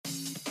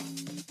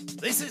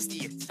This is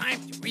the It's Time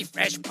to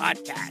Refresh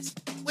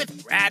podcast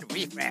with Brad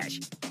Riffresh,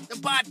 the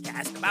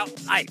podcast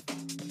about life,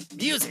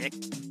 music,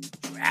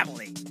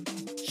 traveling,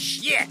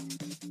 shit,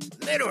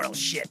 literal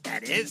shit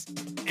that is,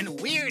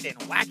 and weird and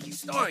wacky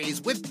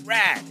stories with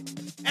Brad,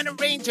 and a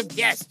range of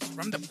guests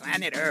from the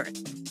planet Earth.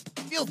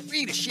 Feel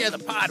free to share the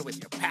pod with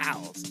your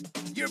pals,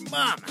 your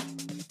mom,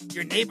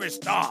 your neighbor's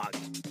dog,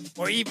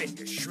 or even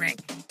your shrink.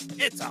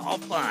 It's all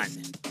fun.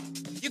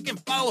 You can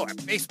follow our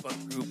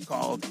Facebook group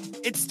called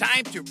It's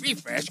Time to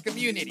Refresh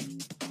Community,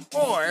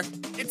 or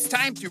It's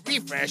Time to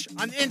Refresh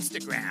on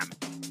Instagram.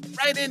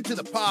 Write into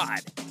the pod,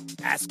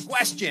 ask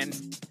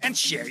questions, and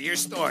share your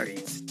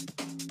stories.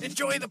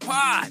 Enjoy the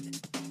pod.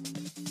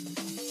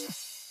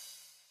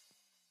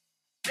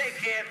 Hey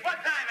kid, what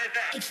time is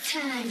that? It's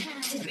time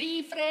to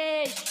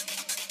refresh.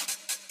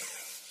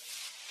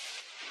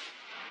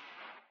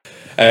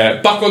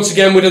 Back once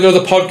again with another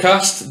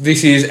podcast.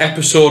 This is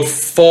episode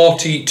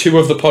 42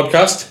 of the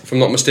podcast, if I'm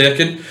not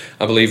mistaken.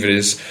 I believe it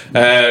is.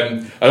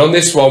 And on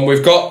this one,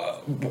 we've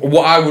got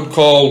what I would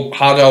call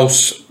hard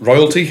house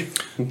royalty.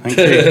 Thank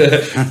you.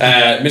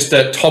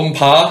 Mr. Tom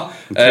Parr.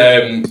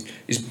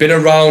 He's been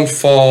around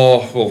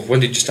for, well,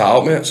 when did you start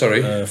out, mate?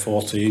 Sorry.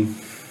 14.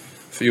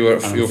 You were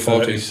 14.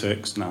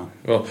 36 now.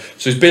 Well,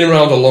 so he's been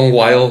around a long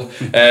while.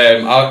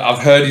 I've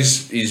heard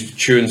his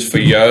tunes for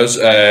years.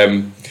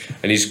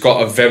 And he's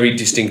got a very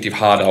distinctive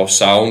hard house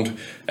sound.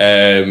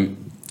 And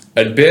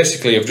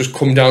basically, I've just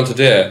come down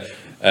today.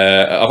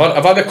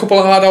 I've had a couple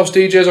of hard house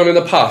DJs on in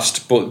the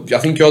past, but I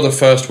think you're the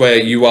first where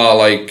you are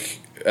like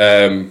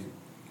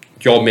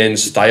your main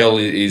style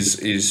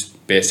is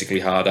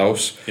basically hard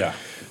house. Yeah.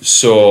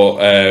 So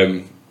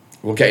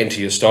we'll get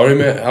into your story,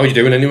 mate. How are you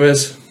doing,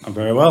 anyways? I'm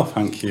very well,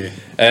 thank you.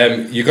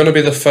 You're going to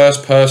be the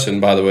first person,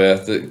 by the way,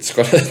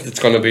 that's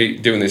going to be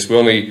doing this. We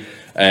only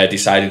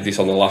decided this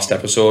on the last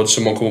episode.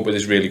 Someone come up with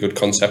this really good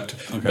concept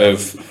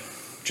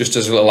of just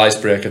as a little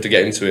icebreaker to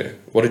get into it.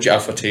 What did you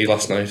have for tea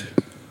last night?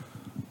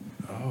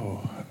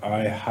 Oh,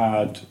 I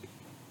had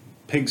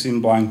pigs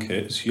in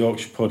blankets,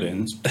 Yorkshire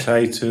puddings,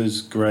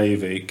 potatoes,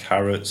 gravy,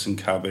 carrots and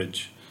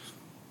cabbage.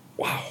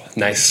 Wow,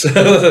 nice.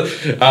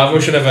 I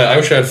wish I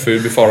had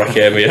food before I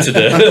came here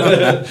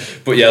today.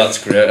 But yeah,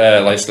 that's great.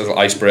 Nice little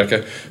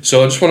icebreaker.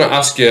 So I just want to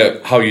ask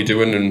you how you're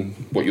doing and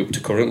what you're up to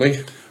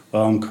currently.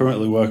 Well, I'm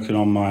currently working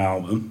on my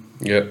album.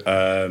 Yeah.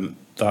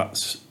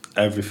 That's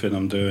everything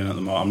I'm doing at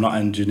the moment. I'm not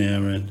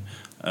engineering,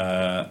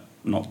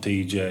 not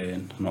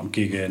DJing, I'm not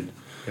gigging.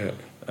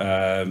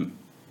 Yeah.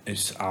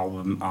 It's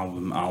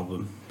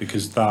album,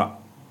 because that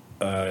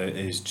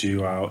is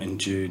due out in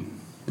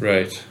June.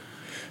 Right.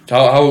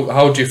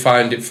 How do you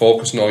find it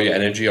focusing all your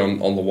energy on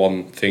the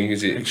one thing?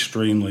 Is it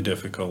extremely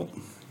difficult?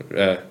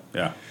 Yeah.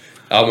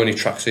 How many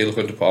tracks are you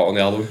looking to put out on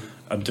the album?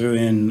 I'm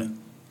doing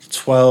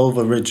 12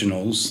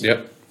 originals.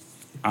 Yep.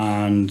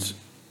 And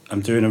I'm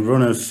doing a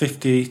run of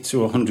 50 to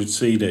 100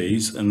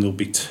 CDs, and there'll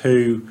be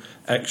 2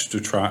 extra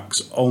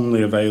tracks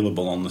only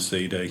available on the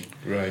CD.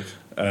 Right.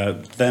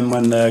 Then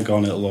when they're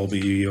gone, it'll all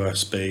be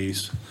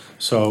USBs.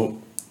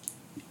 So,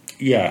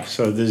 yeah,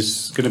 so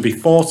there's going to be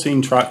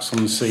 14 tracks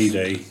on the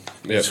CD,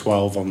 Yep.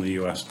 12 on the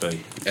USB.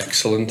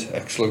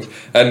 Excellent.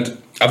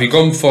 And have you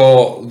gone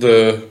for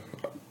the...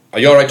 Are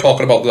you alright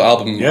talking about the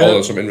album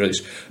or something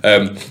release?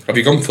 Have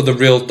you gone for the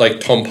real like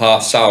Tom Parr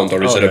sound,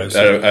 or is it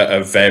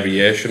a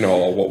variation,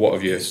 or what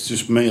have you? It's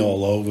just me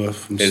all over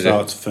from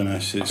start to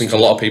finish. I think a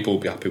lot of people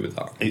will be happy with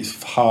that.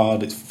 It's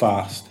hard, it's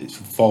fast, it's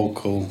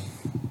vocal,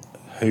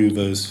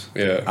 hoovers,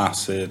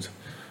 acid.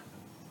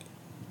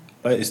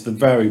 It's the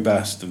very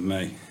best of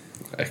me.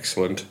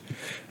 Excellent.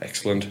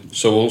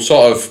 So we'll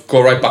sort of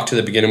go right back to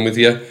the beginning with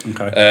you.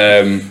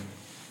 Okay.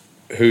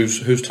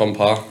 Who's Tom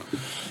Parr?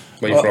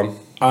 Where are you from?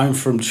 I'm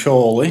from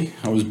Chorley.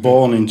 I was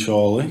born in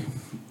Chorley,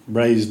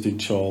 raised in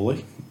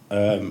Chorley.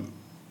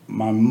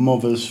 My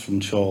mother's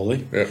from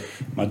Chorley. Yeah.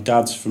 My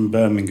dad's from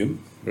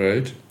Birmingham.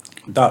 Right.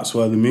 That's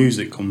where the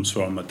music comes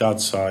from, my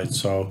dad's side.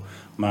 So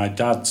my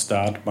dad's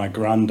dad, my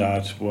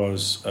granddad,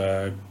 was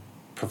a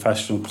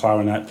professional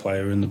clarinet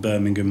player in the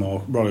Birmingham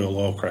Royal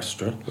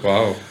Orchestra.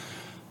 Wow.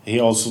 He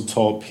also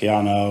taught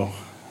piano.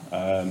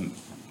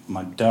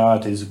 My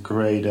dad is a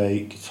grade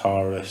 8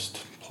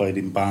 guitarist, played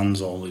in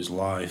bands all his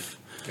life.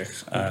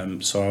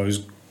 So I was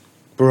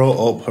brought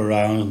up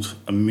around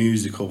a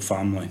musical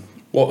family.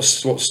 What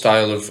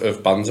style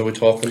of bands are we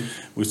talking?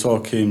 We're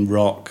talking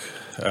rock,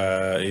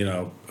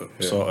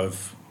 sort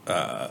of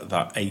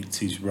that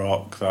 80s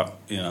rock, that,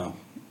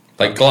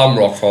 Like glam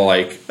rock or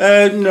like...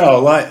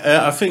 No,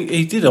 I think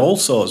he did all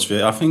sorts of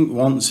it. I think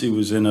once he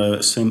was in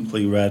a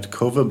Simply Red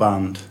cover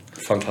band.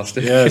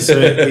 Fantastic. Yeah, so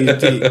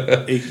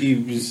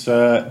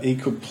he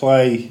could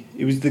play.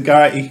 He was the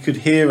guy. He could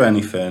hear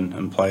anything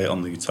and play it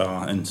on the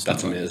guitar instantly.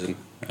 That's amazing.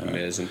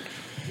 Amazing.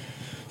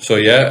 So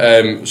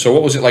yeah. So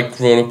what was it like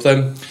growing up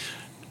then?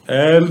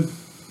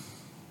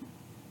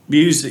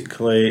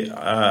 Musically,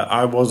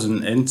 I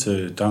wasn't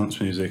into dance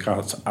music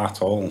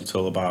at all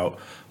until about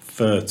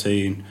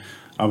 13.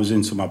 I was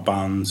into my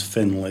bands,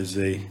 Thin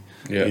Lizzy.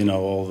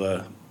 All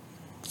the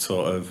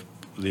sort of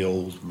the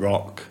old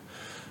rock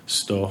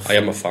stuff. I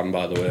am a fan,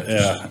 by the way.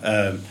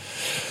 Yeah.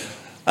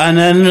 And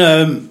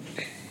then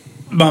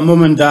my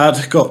mum and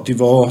dad got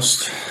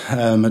divorced.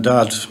 My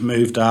dad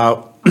moved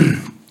out.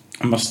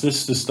 And my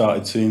sister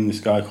started seeing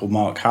this guy called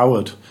Mark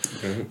Howard,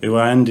 who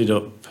I ended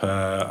up,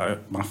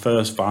 my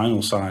first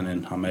vinyl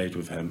signing I made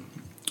with him.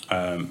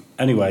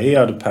 Anyway, he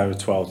had a pair of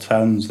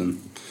 1210s and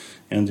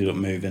he ended up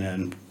moving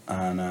in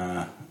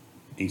and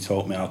he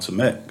taught me how to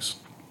mix.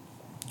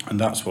 And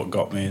that's what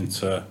got me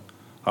into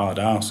hard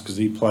house, because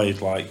he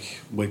played like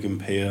Wigan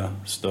Pier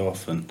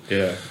stuff and,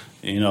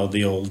 you know,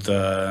 the old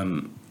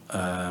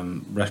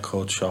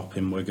record shop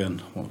in Wigan.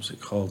 What was it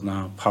called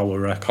now? Power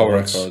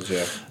Records. Power Records,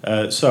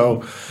 yeah.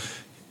 So,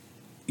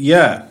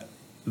 yeah,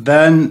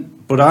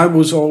 then, but I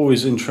was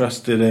always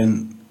interested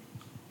in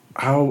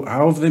how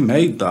have they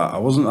made that? I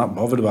wasn't that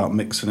bothered about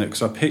mixing it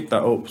because I picked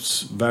that up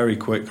very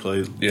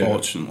quickly,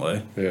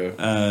 fortunately.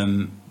 Yeah.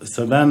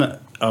 So then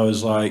I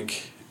was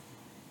like,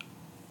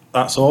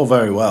 that's all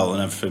very well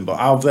and everything, but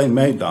how have they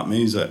made that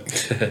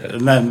music?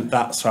 And then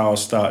that's how I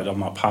started on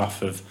my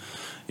path of,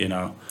 you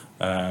know,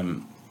 I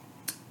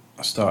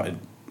started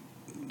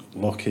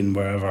looking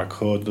wherever I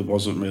could. There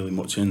wasn't really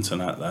much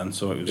internet then,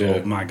 so it was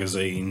all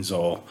magazines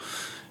or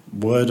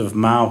word of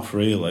mouth,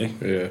 really.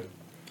 Yeah.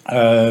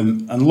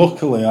 And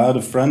luckily, I had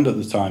a friend at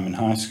the time in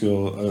high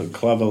school, a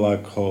clever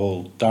lad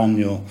called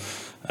Daniel,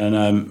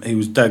 and he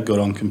was dead good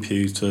on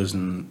computers,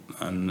 and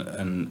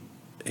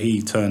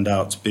he turned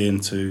out to be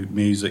into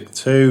music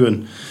too,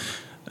 and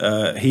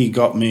he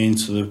got me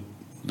into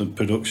the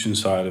production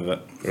side of it.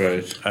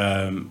 Right.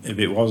 If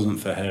it wasn't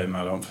for him,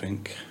 I don't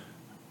think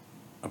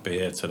I'd be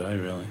here today,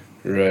 really.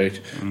 Right.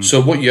 So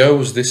what year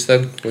was this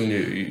then? When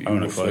you I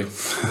don't know if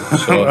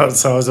so,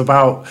 so I was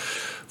about...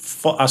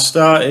 I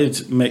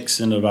started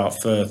mixing at about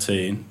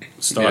 13,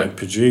 started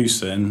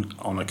producing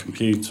on a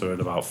computer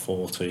at about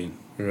 14.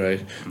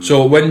 Right.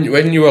 So when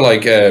you were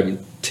like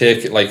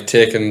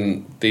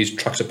taking these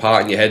tracks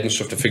apart in your head and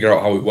stuff to figure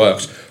out how it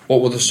works,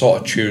 what were the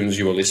sort of tunes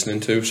you were listening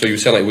to? So you were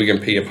saying like Wigan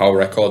Pier, Power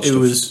Records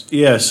stuff?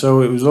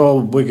 So it was all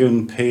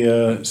Wigan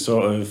Pier,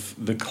 sort of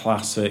the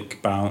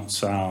classic bounce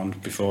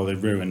sound before they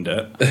ruined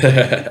it.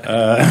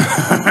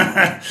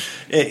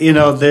 You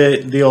know,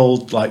 the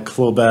old like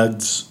club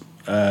heads,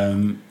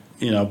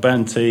 you know,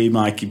 Ben T,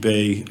 Mikey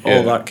B,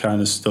 all that kind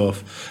of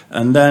stuff.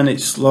 And then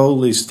it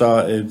slowly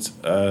started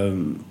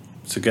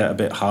to get a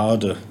bit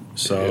harder.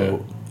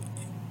 So,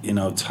 you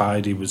know,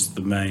 Tidy was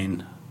the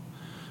main.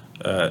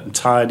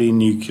 Tidy,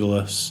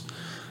 Nucleus,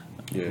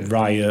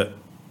 Riot,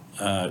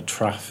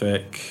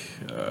 Traffic,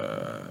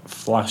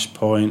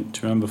 Flashpoint.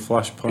 Do you remember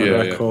Flashpoint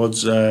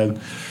Records? And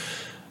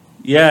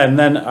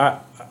then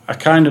I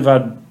kind of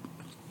had...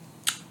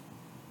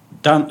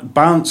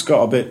 Bounce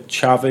got a bit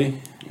chavvy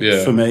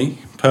for me.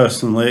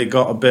 Personally, it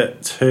got a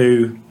bit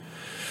too...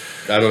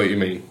 I know what you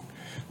mean.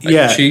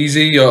 Like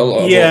cheesy?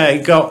 Or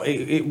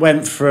it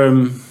went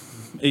from...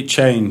 It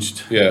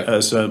changed at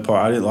a certain point.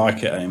 I didn't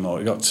like it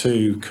anymore. It got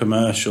too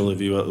commercial,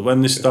 if you will.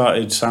 When they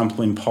started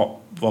sampling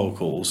pop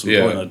vocals and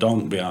putting a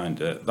donk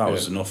behind it, that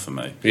was enough for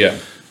me. Yeah.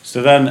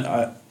 So then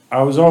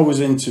I was always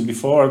into...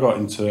 Before I got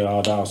into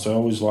hard house, I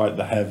always liked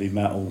the heavy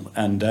metal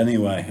end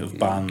anyway of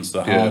bands,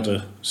 the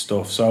harder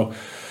stuff. So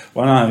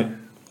when I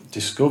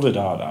discovered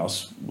hard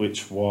house,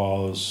 which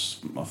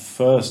was my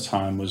first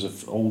time, was an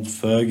old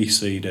Fergie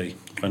CD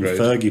when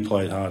Fergie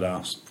played hard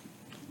house,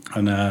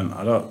 and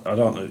I don't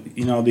know,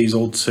 you know, these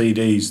old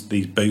CDs,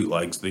 these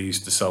bootlegs they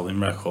used to sell in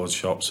record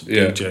shops,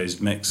 DJs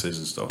mixes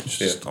and stuff. It's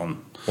just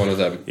on one of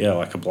them,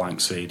 like a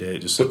blank CD.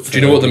 Just do you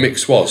know what the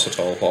mix was at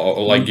all,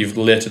 or like you've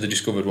later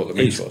discovered what the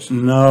mix was?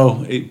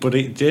 No, but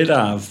it did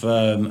have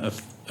no.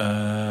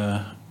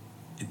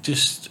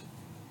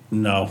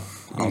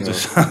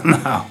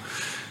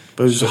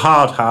 But it was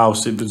hard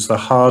house. It was the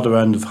harder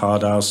end of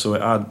hard house. So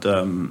it had,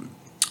 I'm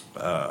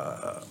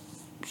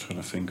trying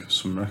to think of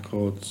some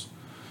records.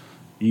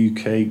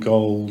 UK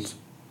Gold.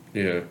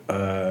 Yeah.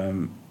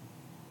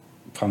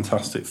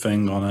 Fantastic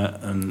Thing on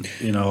it, and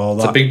you know all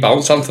that. It's a big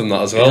bounce anthem,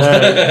 that as well.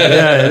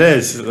 Yeah, it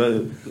is.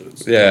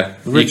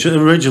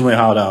 Originally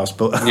hard house,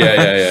 but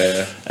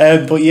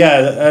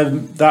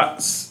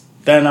that's.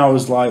 Then I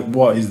was like,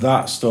 what is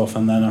that stuff?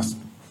 And then I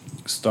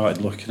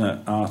started looking at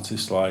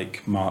artists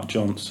like Mark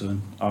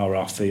Johnson,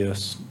 R.R.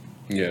 Fierce,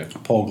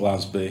 Paul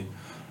Glasby,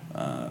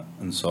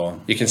 and so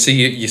on. You can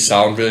see your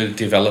sound really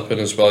developing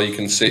as well. You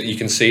can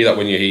see that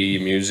when you hear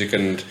your music,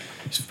 and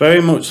it's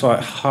very much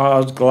like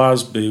hard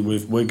Glasby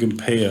with Wigan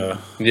Pier.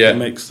 Yeah,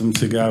 mix them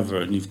together,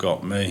 and you've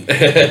got me.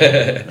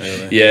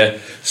 Really. Yeah.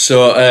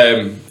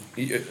 So,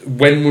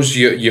 when was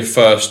your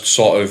first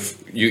sort of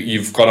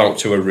you've gone out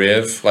to a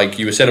rave? Like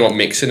you were saying about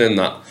mixing and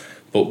that.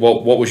 But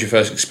what was your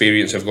first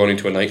experience of going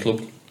into a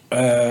nightclub?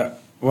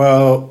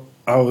 Well,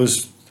 I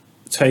was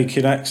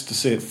taking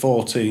ecstasy at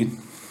 14.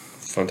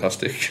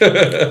 Fantastic.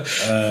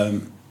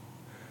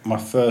 My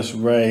first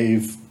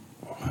rave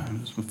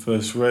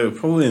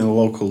probably in a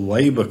local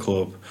Labour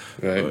club.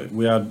 Right.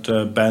 We had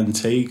Ben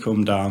T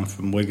come down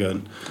from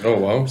Wigan. Oh,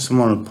 wow.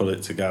 Someone had put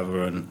it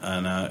together, and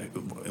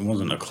it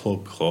wasn't a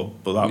club,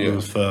 but that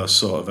was the first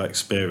sort of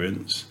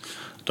experience.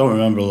 Don't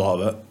remember a lot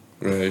of it.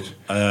 Right.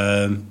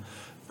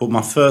 But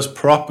my first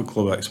proper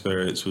club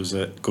experience was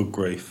at Good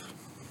Grief.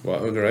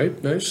 Wow,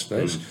 right, nice.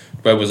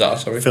 Where was that,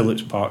 sorry?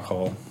 Phillips Park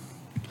Hall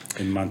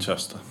in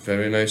Manchester.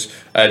 Very nice.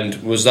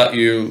 And was that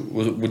you,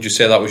 would you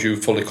say that was you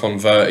fully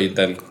converted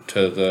then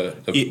to the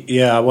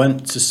Yeah, I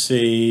went to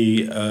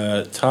see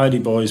Tidy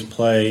Boys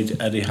played,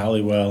 Eddie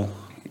Halliwell.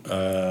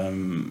 I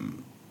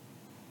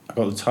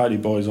got the Tidy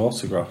Boys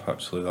autograph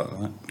actually that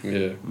night.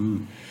 Yeah.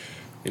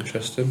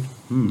 Interesting.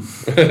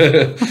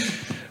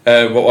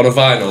 What, on a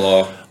vinyl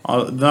or?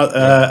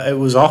 It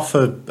was off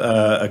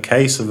a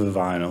case of a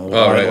vinyl,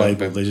 white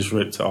label. Okay. They just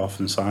ripped it off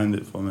and signed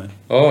it for me.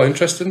 Oh,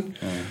 interesting.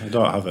 Yeah, I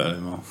don't have it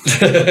anymore.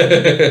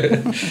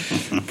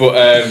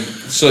 But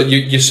so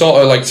you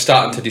sort of like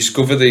starting to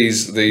discover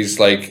these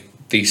like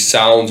these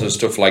sounds and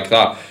stuff like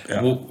that.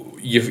 Yeah.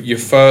 Your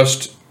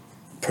first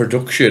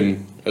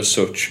production as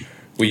such,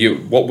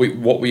 what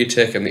were you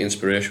taking the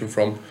inspiration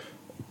from?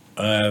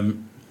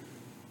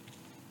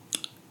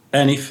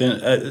 Anything.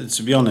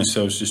 To be honest,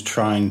 I was just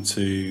trying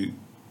to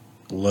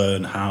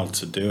learn how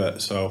to do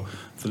it. So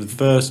for the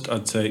first,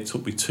 I'd say it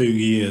took me 2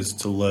 years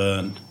to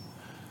learn.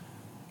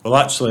 Well,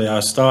 actually, I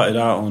started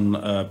out on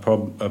a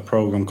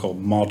program called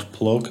Mod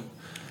Plug.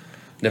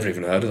 Never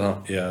even heard of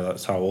that. Yeah,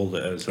 that's how old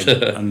it is.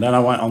 And then I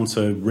went on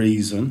to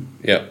Reason.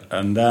 Yeah.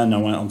 And then I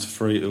went on to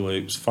Fruity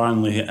Loops.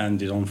 Finally, it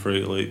ended on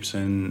Fruity Loops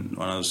when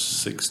I was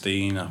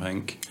 16, I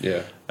think.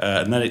 Yeah.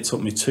 And then it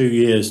took me 2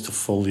 years to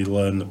fully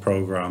learn the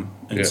program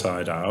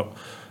inside out.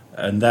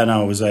 And then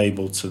I was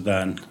able to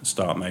then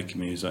start making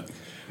music.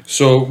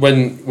 So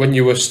when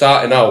you were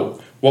starting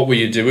out, what were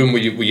you doing? Were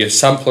you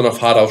sampling off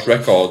Hard House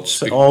Records?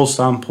 So all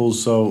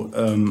samples. So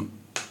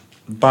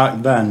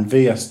back then,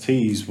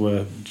 VSTs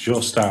were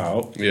just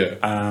out. Yeah.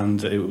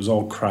 And it was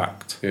all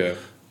cracked. Yeah.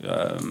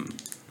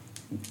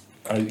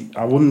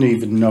 I wouldn't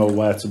even know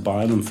where to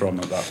buy them from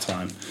at that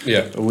time.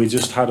 Yeah. We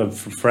just had a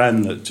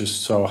friend that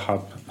just so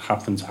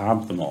happened to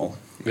have them all.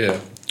 Yeah.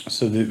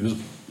 So there was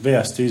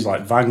VSTs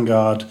like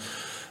Vanguard,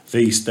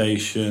 V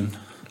Station,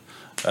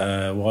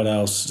 what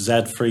else?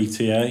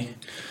 Z3TA.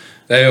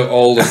 They're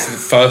all the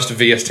first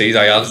VSTs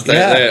I had.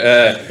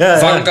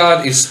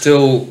 Vanguard is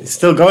still... It's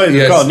still going.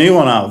 They've got a new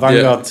one out,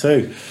 Vanguard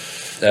 2.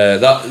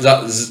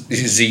 That's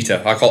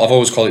Zeta. I've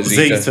always called it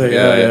Zeta. Zeta,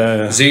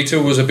 yeah. Zeta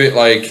was a bit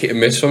like hit and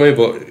miss for me,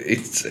 but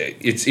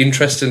it's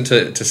interesting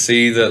to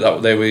see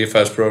that they were your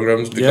first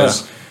programs,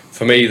 because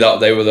for me that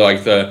they were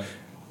like the...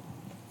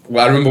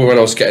 Well, I remember when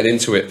I was getting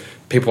into it,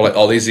 people were like,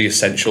 "Oh, these are the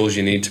essentials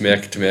you need to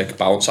make a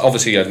bounce."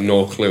 Obviously, I had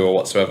no clue or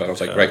whatsoever. I was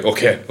like, "Right,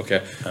 okay." And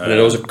then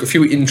there was a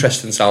few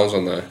interesting sounds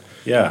on there.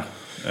 Yeah,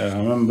 I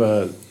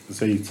remember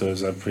Zeta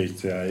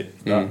Z3TA.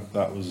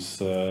 That was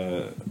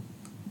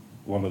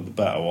one of the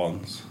better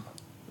ones.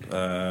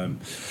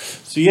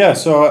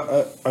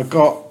 So I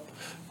got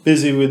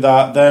busy with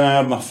that. Then I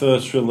had my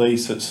first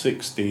release at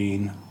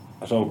 16.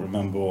 I don't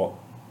remember what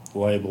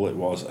label it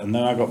was, and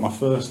then I got my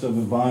first ever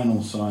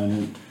vinyl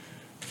signing.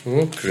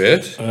 Oh,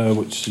 great.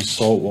 Which is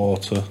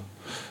Saltwater,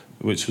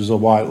 which was a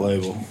white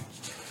label.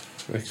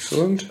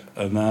 Excellent.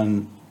 And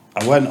then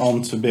I went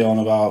on to be on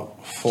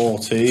about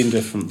 14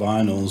 different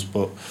vinyls,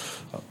 but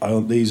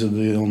these are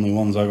the only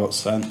ones I got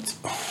sent.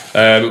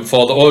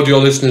 For the audio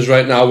listeners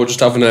right now, we're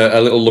just having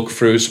a little look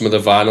through some of the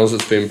vinyls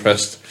that's being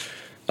pressed.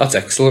 That's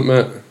excellent,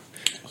 mate.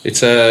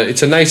 It's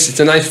a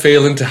nice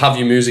feeling to have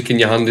your music in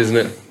your hand, isn't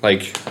it?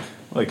 Like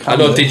I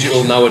know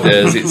digital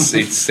nowadays,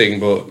 it's thing,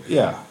 but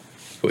yeah.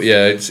 But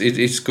yeah,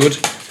 it's good.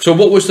 So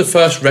what was the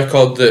first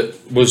record that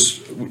was,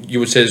 you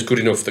would say, is good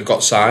enough that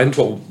got signed?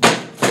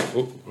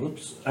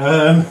 Oops.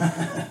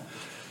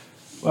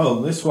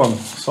 Well, this one,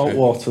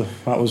 Saltwater,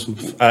 that was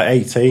at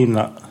 18.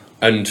 That.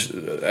 And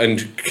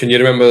can you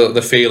remember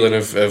the feeling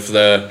of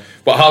the?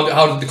 Well,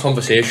 how did the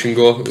conversation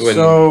go?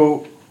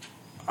 So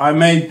I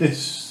made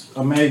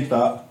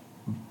that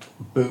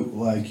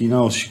bootleg,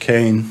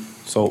 Chicane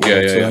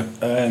Saltwater.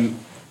 Yeah.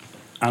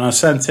 And I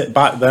sent it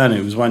back then.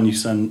 It was when you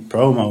sent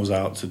promos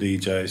out to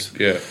DJs.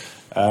 Yeah.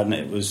 And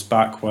it was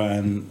back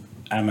when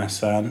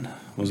MSN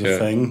was a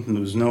thing.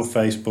 There was no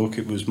Facebook.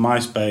 It was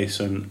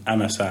MySpace and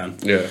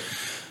MSN. Yeah.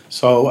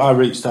 So I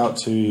reached out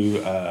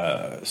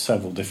to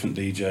several different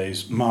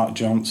DJs. Mark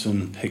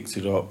Johnson picked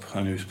it up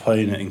and he was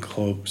playing it in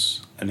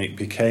clubs. And it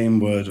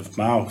became word of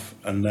mouth.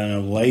 And then a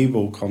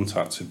label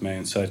contacted me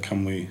and said,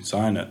 "Can we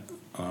sign it?"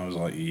 And I was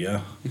like,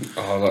 "Yeah."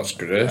 Oh, that's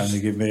great. And they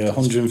gave me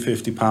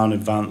 £150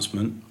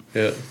 advancement.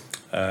 Yeah.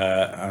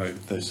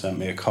 They sent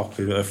me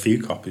a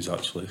few copies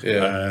actually.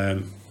 Yeah.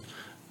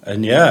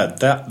 And yeah,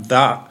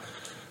 that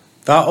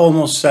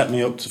almost set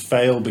me up to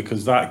fail,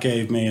 because that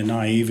gave me a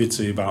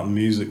naivety about the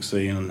music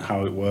scene and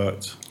how it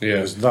worked. Yeah.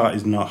 Because that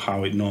is not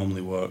how it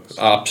normally works.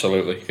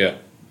 Absolutely, yeah.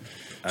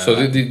 So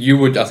you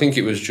would, I think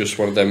it was just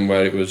one of them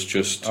where it was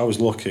just... I was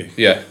lucky.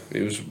 Yeah,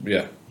 it was,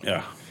 yeah.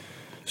 Yeah.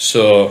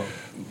 So...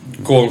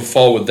 Going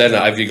forward then,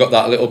 have you got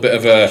that little bit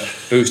of a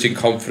boost in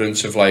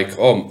confidence of like,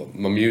 oh,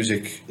 my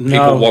music,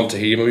 people want to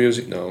hear my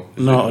music now?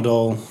 Not at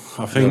all.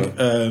 I think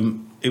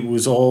it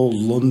was all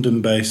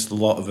London based, a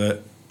lot of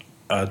it.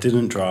 I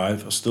didn't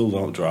drive, I still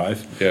don't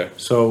drive. Yeah.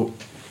 So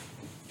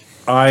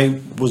I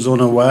was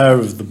unaware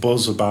of the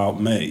buzz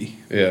about me,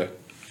 Yeah.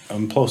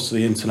 and plus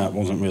the internet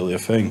wasn't really a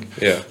thing.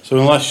 Yeah. So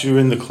unless you're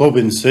in the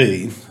clubbing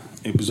scene,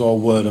 it was all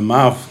word of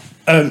mouth.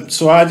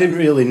 So I didn't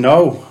really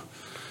know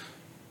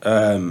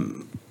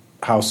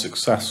how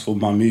successful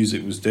my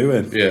music was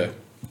doing Yeah.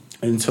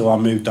 until I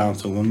moved down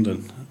to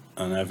London,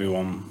 and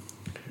everyone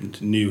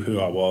knew who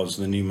I was.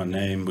 They knew my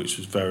name, which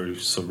was very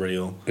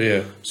surreal.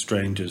 Yeah.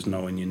 Strangers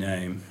knowing your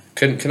name.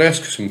 Can I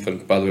ask you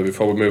something, by the way,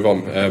 before we move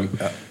on?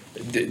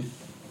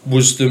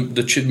 Was the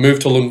move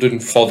to London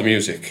for the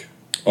music,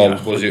 or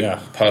was it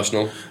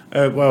personal?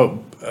 A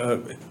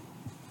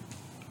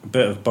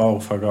bit of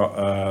both. I got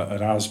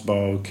an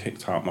ASBO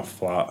kicked out my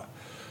flat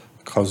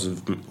because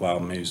of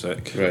loud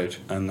music. Right.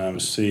 And I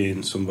was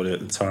seeing somebody at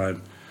the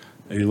time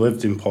who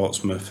lived in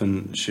Portsmouth,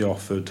 and she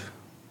offered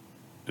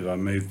if I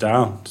moved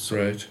down.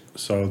 Right.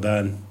 So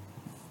then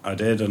I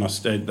did, and I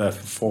stayed there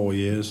for 4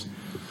 years.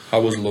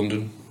 How was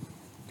London?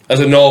 As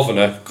a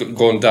northerner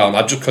going down,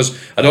 because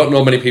I don't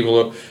know many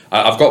people.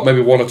 I've got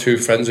maybe one or two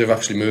friends who've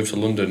actually moved to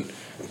London,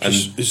 and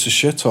It's a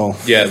shithole.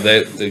 yeah,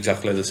 they're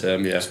exactly the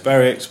same. Yeah, It's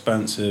very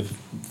expensive,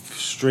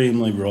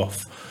 extremely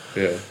rough,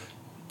 yeah.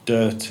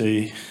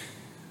 dirty.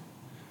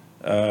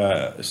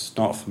 It's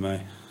not for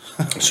me.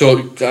 So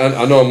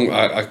I know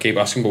I keep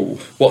asking, but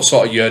what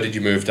sort of year did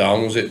you move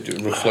down? Was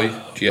it roughly?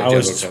 I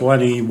was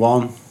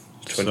 21.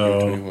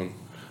 21.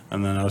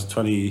 And then I was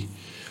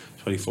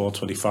 24,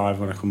 25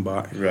 when I come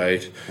back.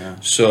 Right. Yeah.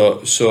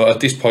 So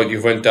at this point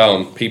you went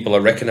down. People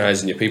are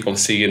recognising you. People are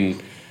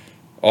seeing,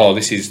 oh,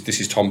 this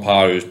is Tom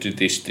Parr who did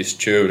this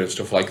tune and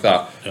stuff like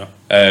that. Yeah.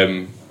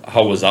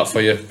 How was that for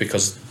you?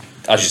 Because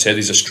as you said,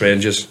 these are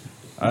strangers.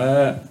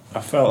 I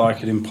felt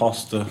like an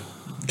imposter.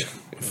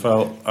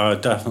 I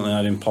definitely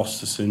had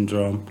imposter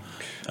syndrome.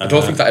 I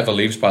don't think that ever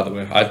leaves, by the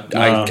way.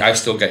 I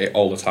still get it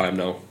all the time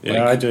now.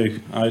 Yeah, I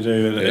do.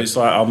 It's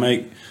like I'll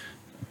make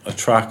a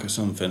track or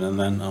something, and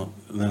then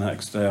the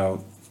next day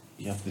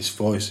you have this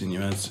voice in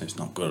your head saying it's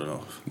not good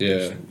enough.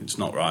 Yeah. It's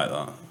not right,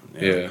 that.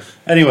 Yeah.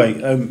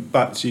 Anyway,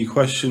 back to your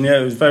question. Yeah,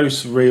 it was very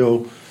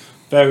surreal,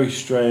 very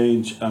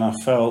strange, and I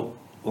felt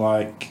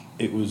like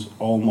it was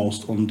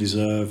almost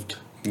undeserved.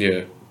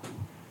 Yeah.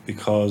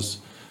 Because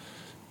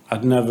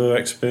I'd never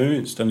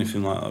experienced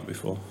anything like that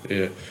before.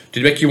 Yeah.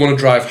 Did it make you want to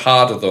drive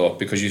harder though?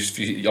 Because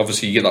you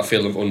obviously you get that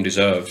feeling of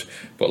undeserved,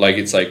 but like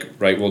it's like,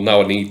 right, well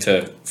now I need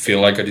to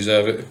feel like I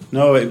deserve it.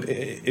 No,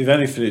 if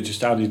anything, it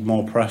just added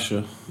more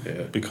pressure.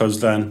 Yeah. Because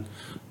then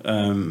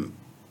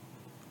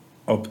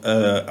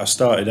I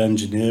started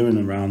engineering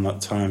around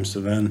that time,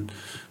 so then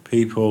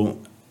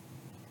people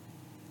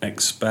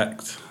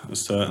expect a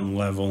certain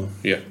level.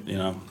 Yeah. You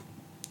know.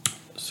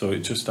 So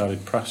it just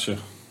added pressure.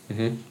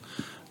 Mm-hmm.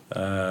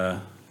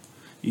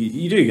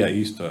 You do get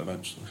used to it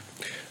eventually.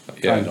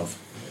 Yeah. Kind of.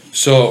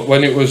 So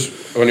when it was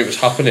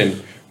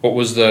happening, what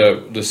was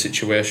the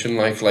situation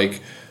like?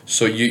 Like,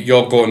 so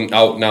you're going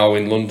out now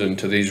in London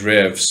to these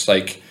raves.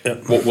 Like,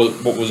 Yep. what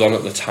was on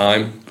at the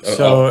time?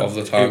 Of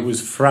the time? It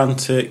was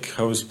Frantic.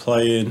 I was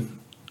playing.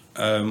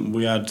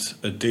 We had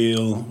a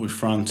deal with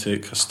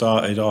Frantic. I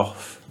started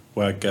off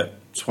where I'd get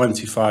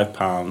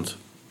 £25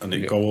 and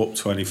it'd go up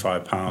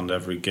 £25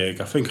 every gig.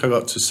 I think I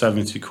got to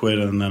 70 quid,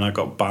 and then I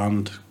got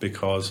banned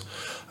because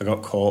I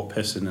got caught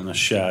pissing in a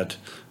shed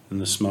in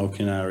the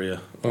smoking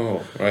area.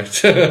 Oh, right.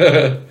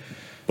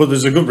 But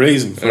there's a good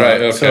reason for Right,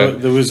 that. okay. So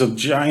there was a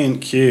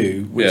giant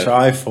queue, which Yeah.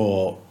 I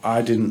thought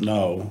I didn't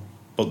know,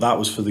 but that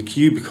was for the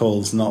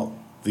cubicles, not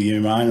the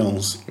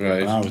urinals.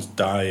 Right. And I was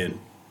dying.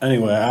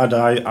 Anyway,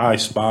 I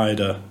spied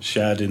a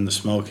shed in the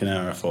smoking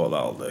area. I thought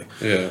that'll do.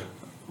 Yeah.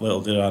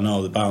 Little did I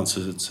know the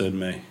bouncers had seen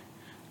me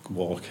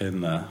walk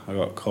in there. I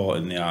got caught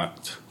in the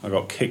act. I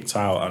got kicked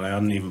out, and I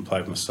hadn't even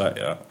played my set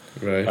yet.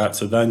 Right. I had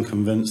to then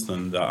convince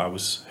them that I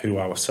was who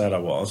I said I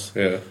was.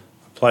 Yeah.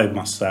 I played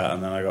my set,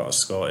 and then I got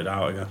escorted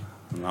out again,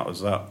 and that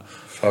was that.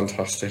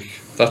 Fantastic.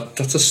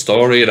 That's a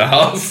story and a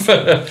half.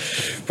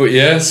 But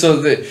yeah,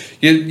 so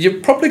you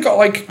probably got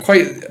like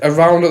quite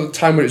around at the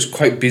time where it was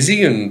quite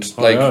busy and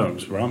like Yeah, it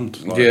was rammed.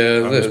 Like,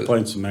 Yeah, I was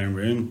playing to the main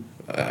room.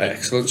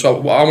 Excellent.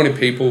 So how many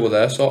people were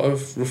there, sort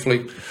of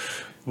roughly?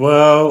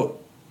 Well,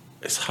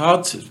 it's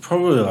hard to. It's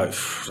probably like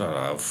I don't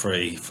know,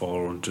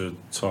 300-400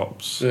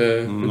 tops.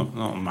 Yeah.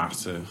 Not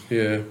massive.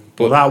 Yeah.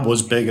 But that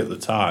was big at the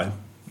time.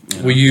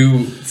 Were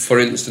you, for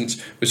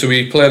instance, so were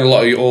you playing a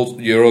lot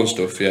of your own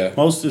stuff? Yeah.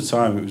 Most of the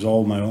time, it was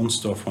all my own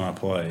stuff when I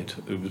played.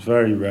 It was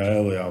very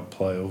rarely I'd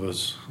play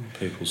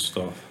people's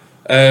stuff.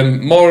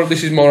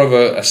 This is more of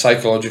a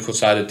psychological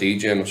side of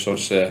DJing, or so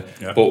to say.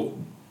 Yeah. But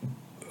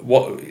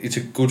it's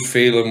a good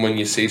feeling when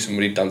you see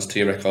somebody dance to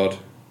your record.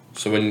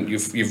 So when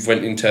you've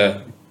went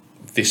into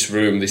this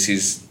room, this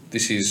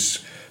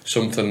is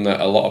something that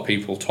a lot of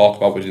people talk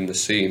about within the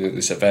scene at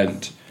this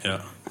event.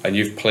 Yeah. And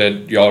you've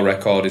played your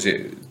record.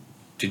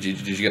 Did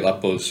you get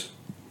that buzz?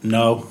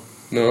 No,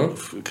 No.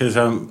 because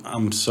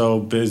I'm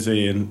so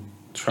busy and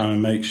trying to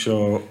make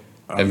sure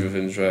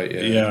Everything's right.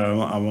 Yeah. Yeah,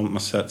 I want my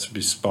set to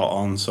be spot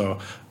on. So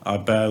I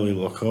barely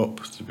look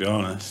up, to be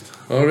honest.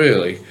 Oh,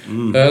 really?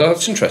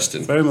 That's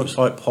interesting. Very much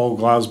like Paul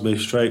Glasby,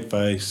 straight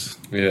face.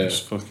 Yeah.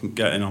 Just fucking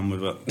getting on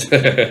with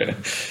it.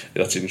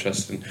 That's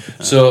interesting.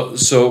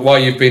 So while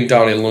you've been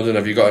down in London,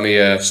 have you got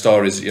any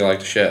stories that you like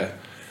to share?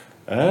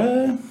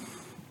 A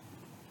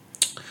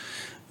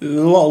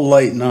lot of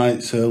late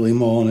nights, early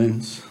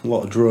mornings, a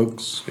lot of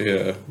drugs,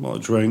 Yeah. a lot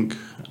of drink.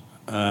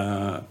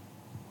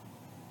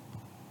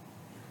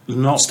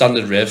 Not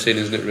Standard rave scene,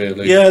 isn't it,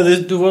 really? Yeah,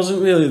 there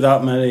wasn't really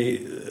that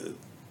many.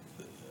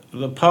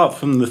 Apart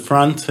from the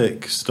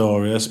frantic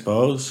story, I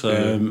suppose. Sort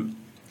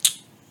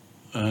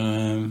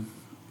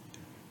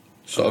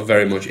of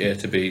very much A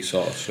to B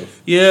sort of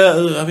stuff. Yeah,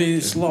 I mean,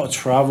 it's a lot of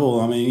travel.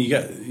 I mean,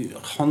 you're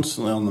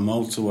constantly on the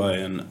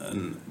motorway,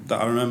 and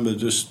that I remember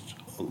just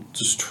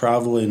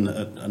travelling,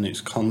 and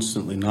it's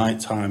constantly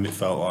nighttime. It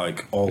felt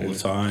like all the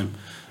time,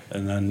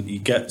 and then you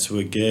get to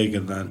a gig,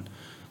 and then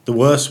the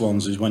worst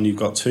ones is when you've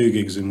got 2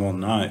 gigs in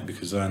one night,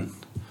 because then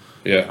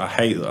I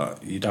hate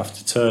that. You'd have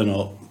to turn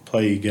up,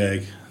 play your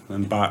gig,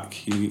 then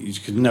back. You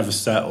could never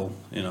settle,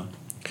 you know.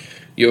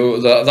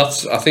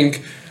 That's I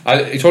think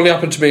it's only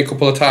happened to me a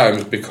couple of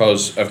times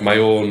because of my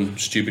own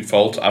stupid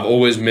fault. I've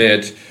always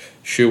made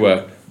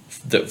sure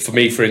that, for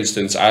me, for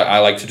instance, I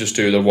like to just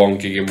do the 1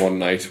 gig in one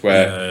night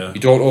where you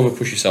don't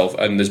overpush yourself.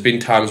 And there's been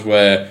times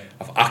where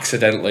I've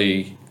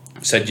accidentally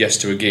said yes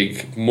to a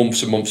gig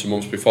months and months and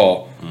months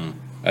before,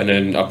 and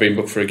then I've been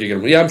booked for a gig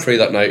and I'm free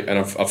that night, and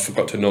I've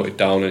forgot to note it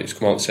down, and it's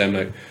come out the same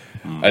night.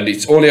 And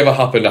it's only ever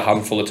happened a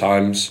handful of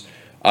times.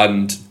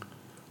 And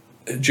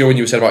Joe, when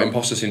you said about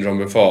imposter syndrome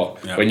before,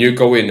 when you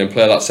go in and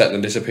play that set and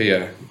then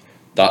disappear,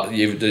 that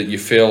you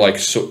feel like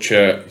such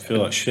a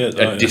shit,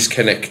 a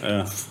disconnect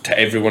to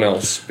everyone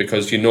else,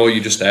 because you're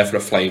just there for a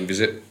flying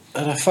visit.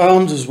 And I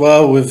found as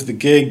well with the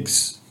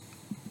gigs,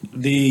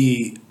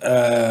 there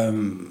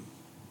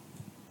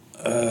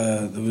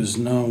was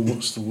no,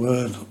 what's the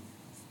word,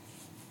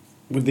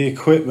 with the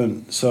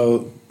equipment.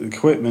 So the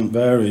equipment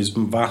varies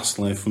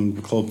vastly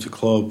from club to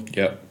club.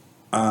 Yeah.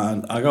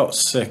 And I got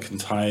sick and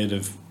tired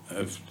of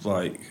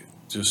like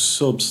just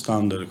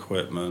substandard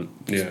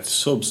equipment,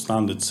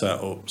 substandard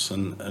setups,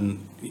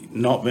 and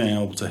not being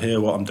able to hear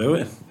what I'm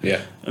doing.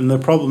 Yeah. And the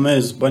problem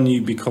is when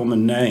you become a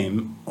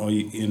name, or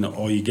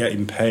you're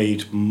getting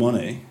paid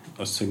money,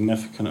 a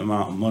significant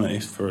amount of money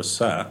for a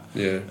set,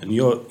 and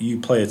you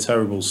play a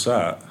terrible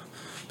set,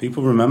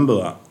 people remember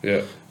that.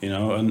 Yeah. You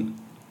know,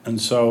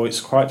 and so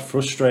it's quite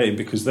frustrating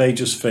because they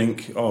just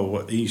think, oh,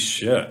 well, he's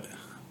shit.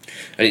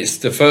 And it's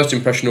the first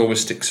impression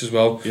always sticks as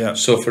well. Yeah.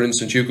 So, for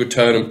instance, you could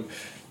turn up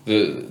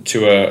to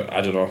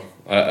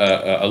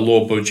a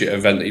low budget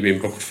event that you've been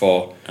booked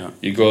for. Yeah.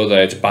 You go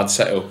there, it's a bad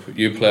setup.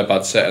 You play a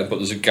bad set, but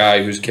there's a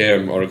guy who's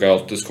came, or a girl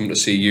that's come to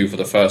see you for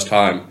the first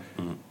time,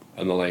 and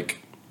they're like,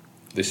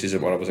 "This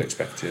isn't what I was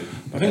expecting."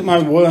 I think my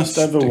worst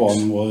ever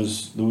one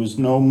was there was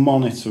no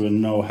monitor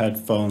and no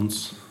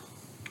headphones.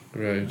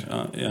 Right.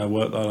 I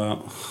worked that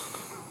out.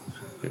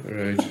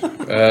 Right.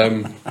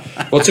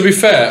 Well, to be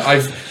fair,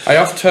 I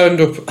have turned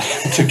up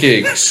to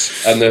gigs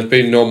and there's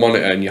been no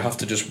monitor, and you have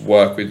to just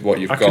work with what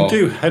you've got. I can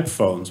do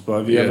headphones, but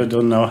have you ever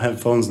done no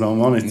headphones, no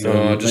monitor?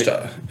 No,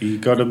 you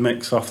got to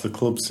mix off the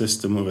club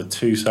system with a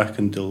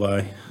 2-second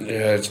delay.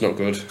 Yeah, it's not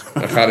good.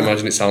 I can't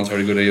imagine it sounds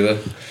very good either.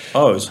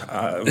 Oh, it was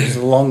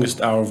the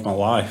longest hour of my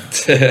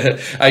life.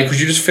 Hey, could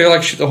you just feel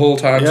like shit the whole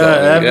time? Yeah,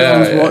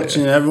 everyone's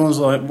watching. Everyone's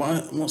like,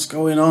 "What's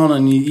going on?"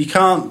 And you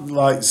can't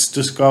like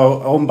just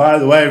go, "Oh, and by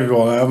the way,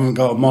 everyone, I haven't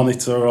got a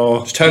monitor,"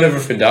 or just turn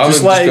everything down.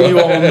 Just letting you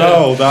all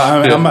know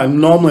that I'm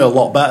normally a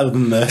lot better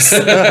than this.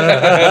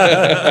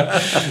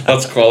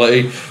 That's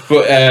quality.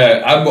 But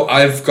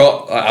I've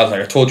got,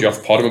 like I told you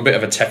off pod, I'm a bit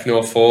of a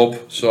technophobe.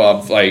 So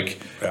I've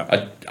like,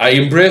 I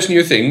embrace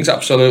new things.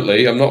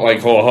 Absolutely, I'm not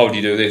like, oh, how do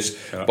you do this?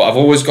 Yeah. But I've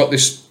always got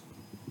this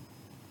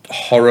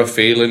horror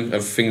feeling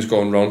of things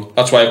going wrong.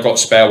 That's why I've got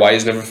spare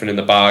wires and everything in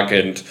the bag,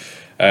 and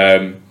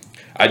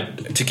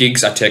to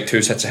gigs I take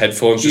 2 sets of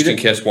headphones just in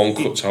case one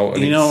cuts out.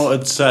 And you know what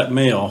would set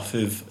me off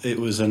if it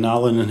was an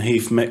Allen and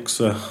Heath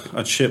mixer?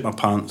 I'd shit my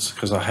pants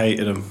because I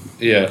hated them.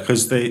 Yeah,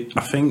 because I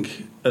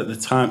think at the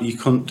time you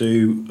couldn't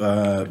do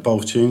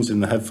both tunes in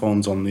the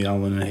headphones on the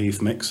Allen and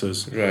Heath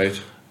mixers. Right.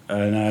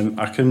 And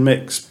I can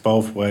mix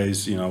both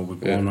ways, you know,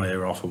 with one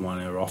ear off and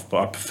one ear off, but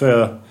I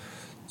prefer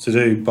to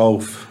do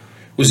both.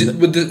 Was it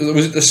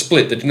the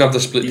split? They didn't have the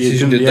split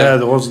decision, did they? Yeah,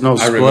 there was no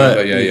split.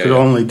 Remember, you could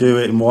only do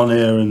it in one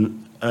ear,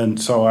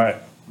 and so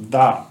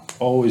that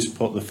always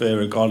put the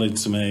fear of God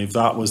into me if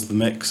that was the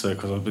mixer,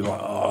 because I'd be like,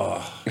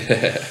 oh.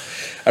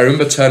 I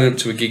remember turning up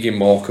to a gig in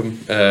Morecambe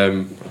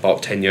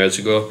about 10 years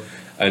ago,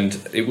 and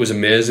it was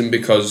amazing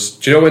because,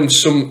 do you know when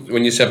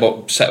you say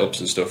about setups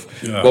and stuff,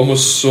 one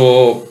was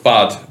so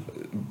bad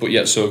but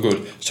yet so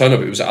good. Turn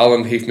up, it was an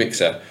Allen Heath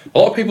mixer. A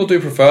lot of people do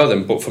prefer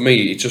them, but for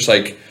me, it's just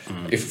like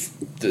if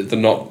they're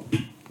not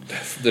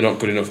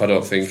good enough, I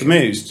don't think. For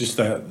me, it's just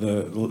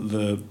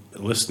the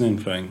listening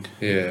thing.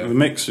 Yeah. The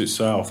mix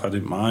itself, I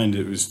didn't mind.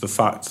 It was the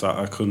fact that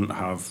I couldn't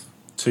have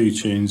 2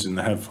 tunes in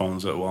the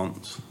headphones at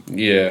once.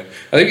 Yeah,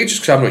 I think it's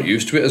just because I'm not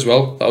used to it as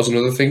well. That was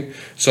another thing.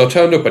 So I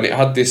turned up and it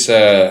had this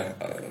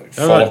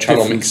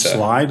 4-channel mixer.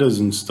 Sliders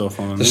and stuff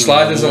on them. The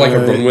sliders are like a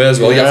runway as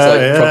well. You have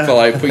to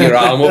proper put your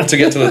arm up to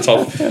get to the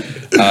top.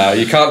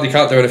 You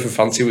can't do anything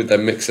fancy with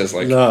them mixers.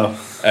 No.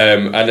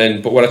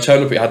 But when I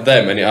turned up, it had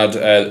them, and it had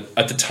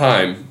at the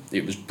time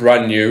it was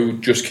brand new,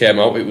 just came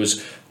out. It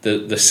was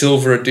the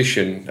silver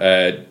edition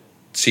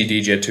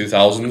CDJ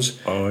 2000s.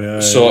 Oh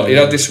yeah. So it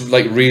had this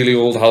like really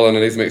old Hall &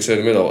 Heath mixer in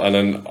the middle, and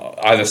then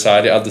either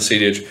side it had the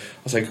CDJ. I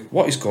was like,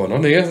 what is going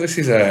on here? This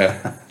is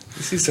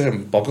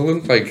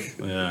boggling,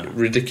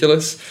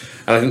 ridiculous.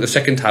 And I think the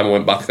second time I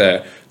went back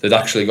there, they'd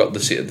actually got the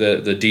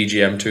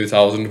DGM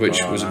 2000,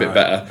 which was a bit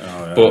better.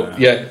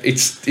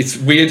 It's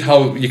weird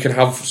how you can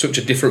have such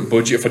a different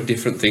budget for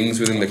different things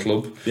within the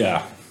club.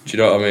 Yeah. Do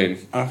you know what I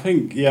mean? I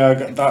think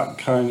that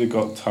kind of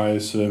got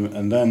tiresome,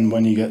 and then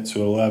when you get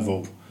to a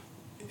level,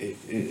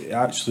 it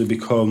actually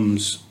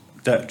becomes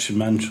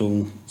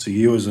detrimental to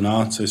you as an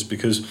artist,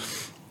 because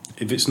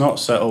if it's not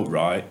set up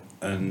right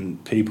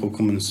and people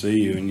come and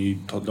see you and you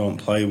don't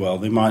play well,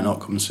 they might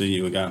not come and see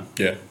you again.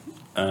 Yeah.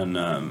 And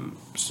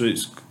so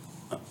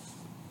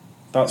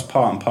that's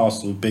part and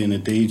parcel of being a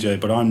DJ,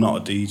 but I'm not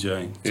a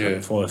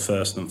DJ for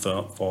first and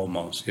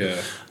foremost.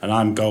 Yeah. And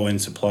I'm going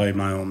to play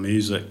my own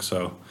music,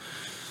 so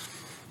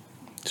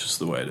it's just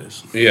the way it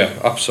is. Yeah,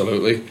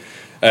 absolutely.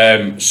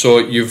 So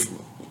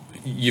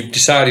you've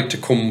decided to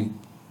come.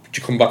 Did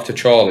you come back to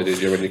Chorley? Did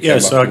you when you came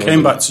back? So I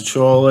came back to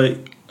Chorley.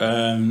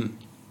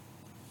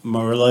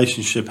 My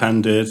relationship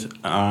ended,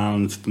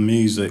 and the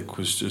music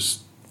was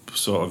just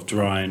sort of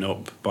drying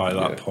up by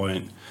that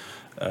point.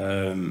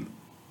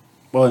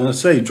 Well, and I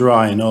say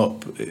drying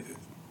up,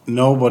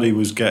 nobody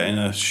was getting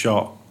a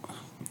shot.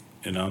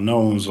 You know, no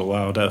one was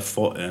allowed their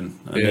foot in.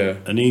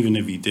 And even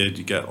if you did,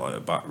 you get like a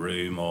back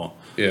room or.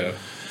 Yeah.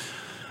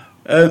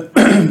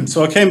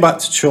 So I came back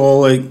to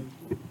Chorley,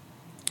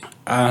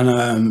 and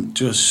I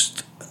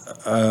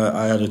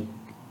had a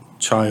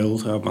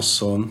child. I had my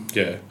son.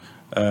 Yeah.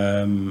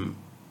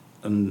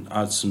 And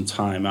had some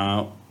time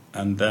out,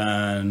 and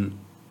then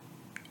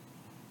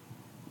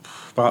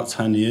about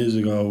 10 years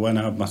ago, when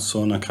I had my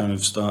son, I kind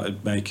of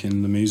started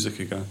making the music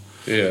again.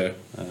 Yeah.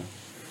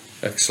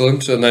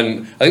 Excellent. And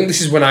then I think this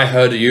is when I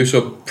heard of you.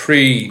 So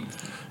pre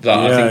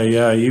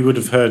that, you would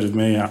have heard of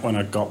me when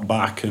I got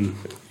back and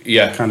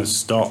kind of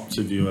stopped,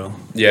 if you will.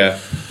 Yeah.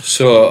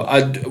 So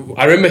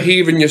I remember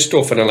hearing your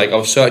stuff, and I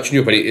was searching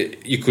you up, and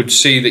you could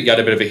see that you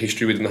had a bit of a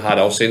history within the hard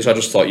house scene. So I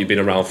just thought you'd been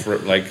around for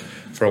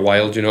a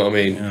while. Do you know what I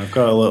mean? Yeah, I've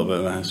got a little bit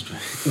of a history.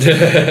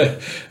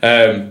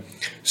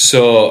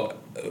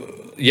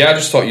 I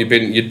just thought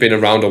you'd been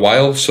around a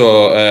while.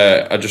 So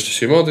I just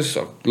assumed,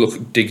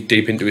 dig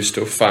deep into his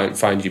stuff,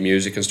 find your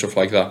music and stuff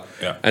like that.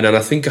 Yeah. And then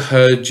I think I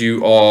heard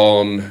you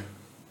on.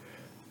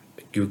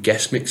 You were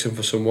guest mixing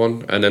for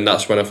someone, and then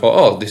that's when I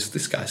thought,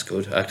 this guy's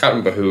good. I can't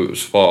remember who it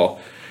was for.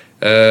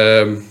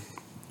 Let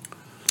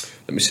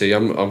me see.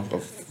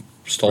 I've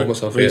stalled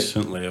myself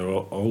recently here.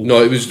 Or old?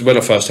 No, it was when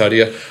I first heard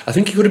you. I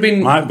think it could have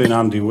been. Might have been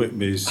Andy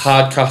Whitby's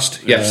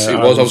Hardcast. Yes, it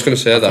was. I was going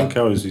to say that. I think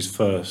I was his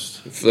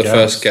first.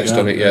 First guest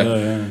on it.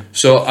 Yeah.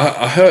 So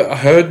I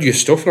heard your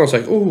stuff, and I was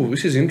like, oh,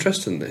 this is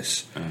interesting.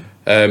 This.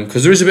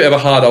 Because there is a bit of a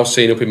hard house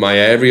scene up in my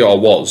area, or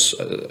was.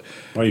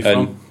 Where are you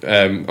from?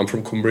 I'm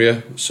from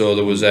Cumbria, so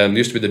there was there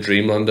used to be the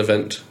Dreamland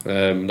event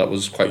that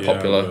was quite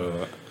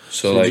popular.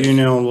 So do you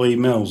know Lee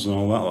Mills and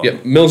all that? Yeah,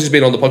 Mills has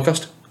been on the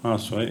podcast. Oh,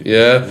 sweet.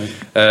 Yeah.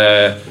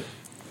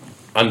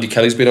 Andy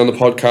Kelly's been on the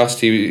podcast.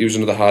 He was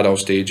another hard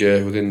house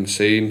DJ within the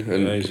scene,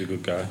 and he's a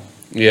good guy.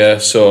 Yeah.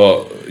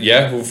 So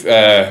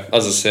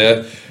as I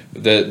say,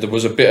 there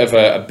was a bit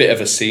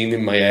of a scene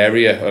in my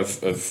area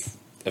of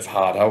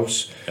hard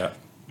house. Yeah.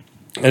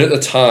 And at the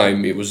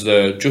time, it was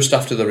just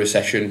after the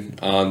recession,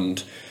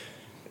 and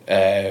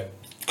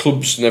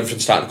clubs and everything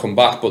started to come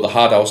back, but the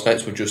hard house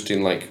nights were just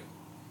in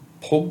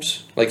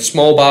pubs,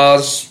 small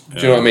bars. Do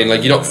you know what I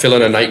mean? You're not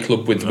filling a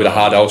nightclub with a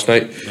hard house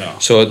night. No.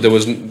 So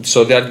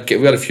we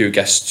had a few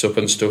guests up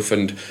and stuff,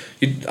 and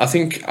I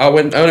think I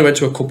only went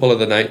to a couple of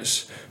the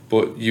nights,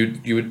 but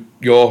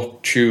your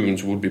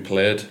tunes would be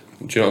played.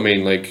 Do you know what I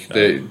mean?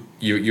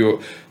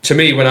 To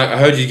me, when I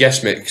heard your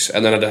guest mix,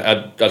 and then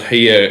I'd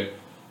hear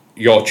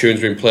your tunes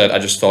being played, I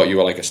just thought you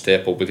were a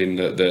staple within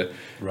the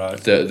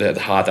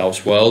hard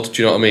house world.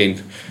 Do you know what I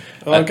mean?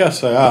 Well, I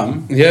guess I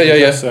am. Yeah. I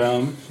guess I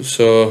am.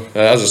 So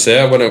as I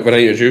say, when I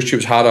introduced you, it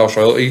was hard house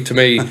royalty. To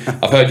me,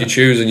 I've heard you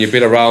tunes, and you've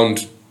been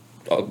around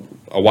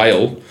a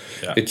while.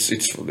 Yeah.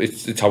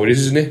 It's how it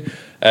is, isn't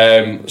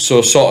it?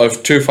 So sort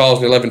of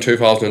 2011,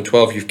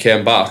 2012, you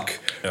came back.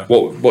 Yeah.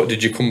 What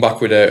did you come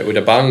back with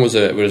a bang? Was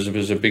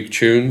it big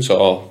tunes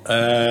or?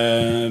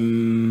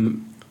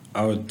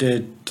 I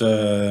did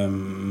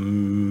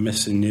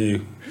Missing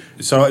You.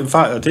 So in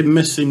fact, I did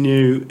Missing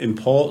You in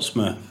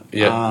Portsmouth,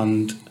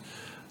 and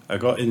I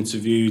got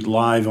interviewed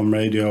live on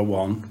Radio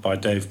 1 by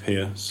Dave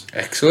Pearce.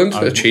 Excellent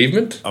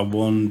achievement. I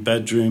won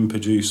Bedroom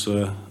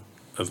Producer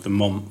of the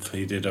month.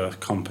 He did a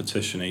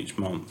competition each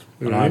month,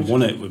 and I Right.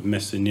 won it with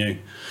Missing You.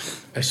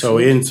 So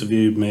Excellent. he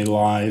interviewed me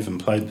live and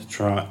played the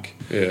track.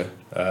 Yeah.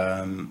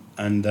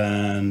 And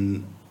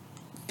then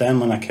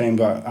when I came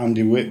back,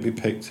 Andy Whitby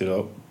picked it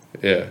up.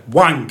 Yeah.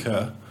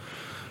 Wanker.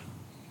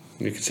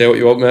 You can say what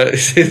you want, mate.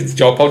 It's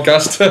your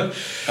podcast.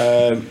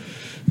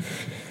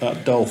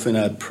 That dolphin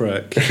head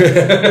prick.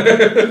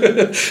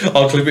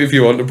 I'll clip it if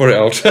you want to put it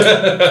out.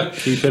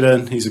 Keep it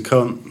in. He's a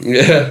cunt.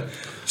 Yeah.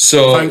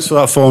 So. Thanks for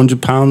that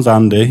 £400,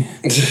 Andy.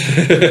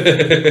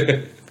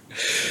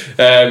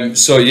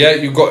 So yeah,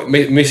 you've got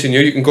Missing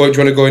You. You can go. Do you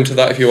want to go into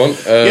that if you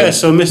want? Yeah,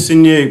 so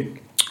Missing You.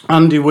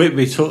 Andy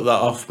Whitby took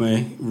that off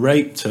me,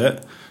 raped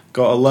it,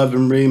 got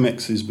 11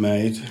 remixes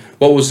made.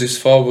 What was this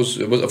for? Was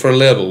it for a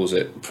label? Was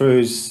it? For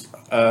his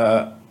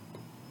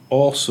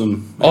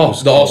Awesome. it Oh,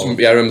 was the called. awesome.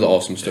 Yeah, I remember the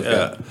awesome stuff.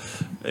 Yeah.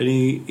 And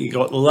he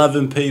got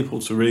 11 people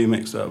to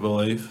remix it, I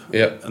believe.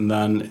 Yeah. And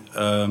then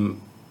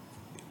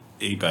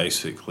he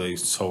basically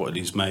sorted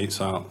his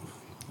mates out.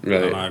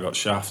 Right. And I got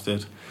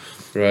shafted.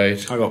 Right.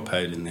 I got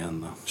paid in the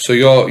end, though. So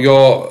yours.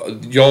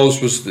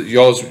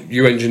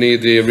 You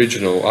engineered the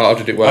original. How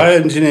did it work? I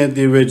engineered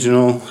the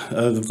original.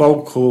 The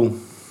vocal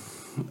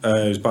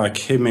is by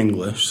Kim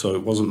English, so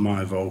it wasn't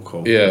my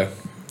vocal. Yeah.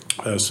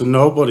 So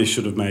nobody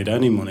should have made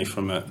any money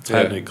from it,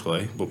 Yeah.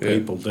 technically, but Yeah.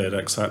 people did,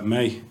 except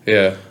me.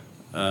 Yeah.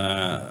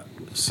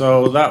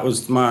 So that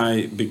was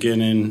my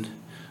beginning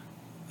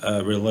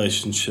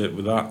relationship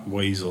with that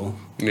weasel.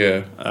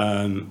 Yeah.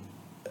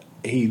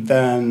 He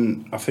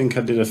then, I think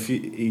I did a few,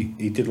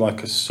 he did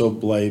like a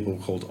sub-label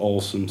called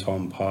Awesome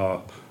Tom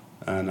Parr,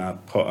 and I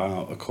put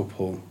out a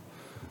couple,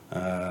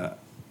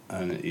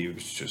 and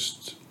he's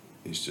just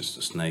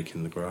a snake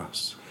in the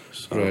grass.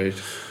 So. Right.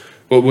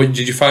 Well,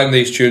 did you find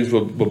these tunes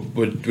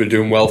were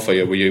doing well for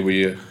you? Were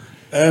you?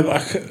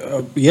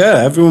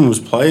 Yeah, everyone was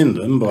playing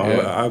them, but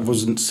Yeah. I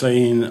wasn't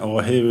seeing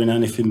or hearing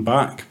anything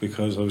back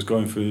because I was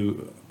going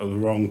through the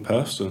wrong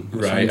person.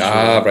 Right.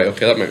 essentially. Right.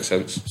 Okay, that makes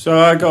sense. So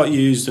I got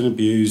used and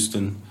abused,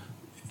 and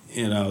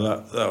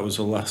that was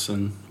a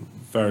lesson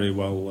very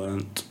well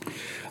learnt.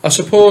 I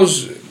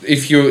suppose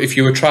if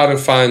you were trying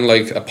to find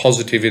like a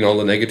positive in all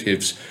the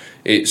negatives,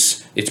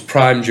 it's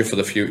primed you for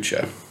the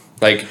future.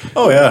 Like,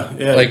 Oh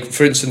yeah. like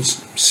for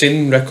instance,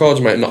 Sin Records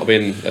might not have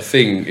been a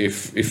thing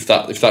if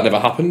that never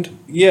happened.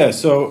 Yeah,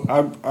 so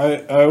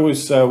I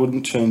always say I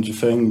wouldn't change a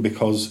thing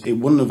because it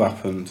wouldn't have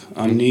happened.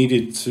 I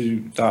needed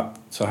that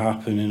to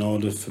happen in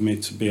order for me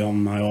to be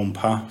on my own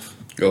path.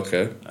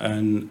 Okay.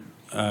 And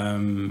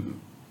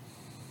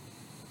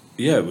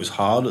yeah, it was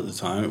hard at the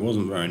time. It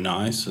wasn't very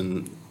nice,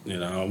 and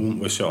I wouldn't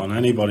wish it on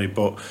anybody.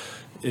 But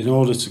in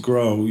order to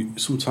grow,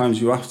 sometimes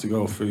you have to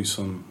go through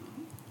some,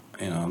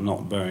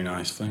 not very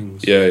nice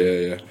things.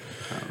 Yeah.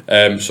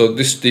 So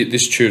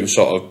this tune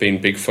sort of been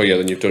big for you.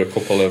 Then you've done a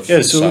couple of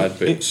side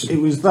bits. It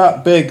was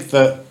that big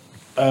that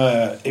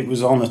it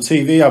was on a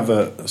TV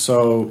advert.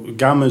 So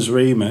Gamma's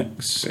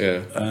remix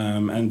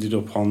ended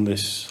up on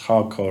this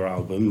hardcore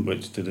album,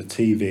 which did a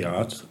TV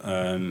ad.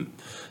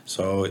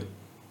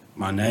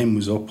 My name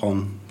was up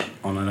on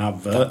an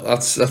advert.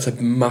 That's a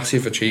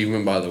massive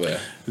achievement, by the way.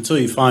 Until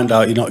you find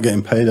out you're not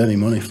getting paid any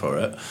money for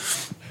it.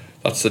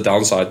 That's the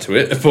downside to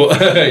it,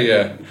 but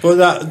yeah.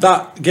 But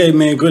that gave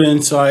me a good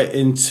insight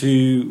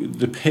into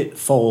the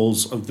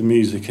pitfalls of the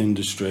music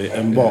industry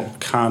and what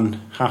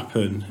can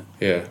happen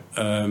Yeah.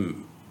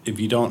 if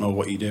you don't know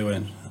what you're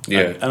doing.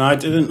 Yeah. And I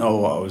didn't know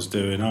what I was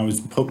doing. I was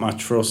put my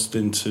trust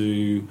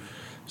into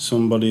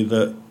somebody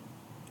that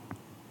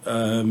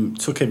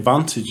took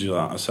advantage of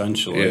that,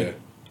 essentially.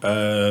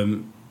 Yeah.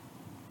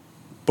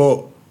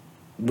 But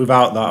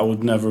without that, I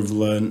would never have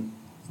learned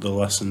the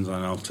lessons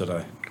I know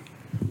today.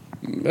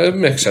 It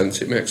makes sense,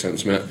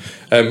 mate.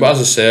 But as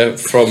I say,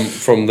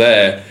 from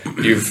there,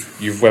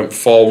 you've went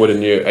forward,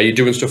 and are you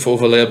doing stuff for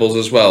other labels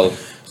as well?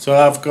 So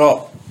I've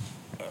got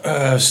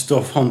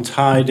stuff on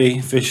Tidy,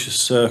 Vicious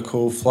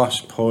Circle,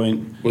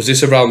 Flashpoint. Was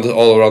this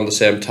all around the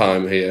same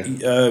time here?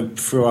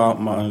 Throughout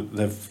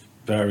the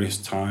various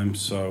times.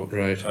 So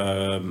Right.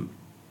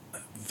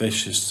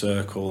 Vicious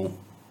Circle,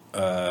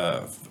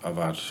 I've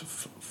had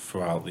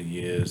throughout the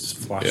years.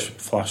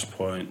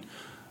 Flashpoint.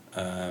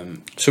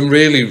 Some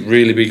really,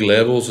 really big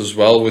labels as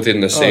well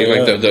within the scene,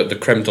 yeah. like the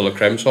creme de la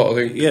creme sort of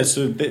thing. Yeah,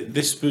 so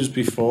this was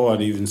before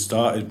I'd even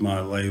started my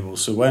label.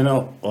 So when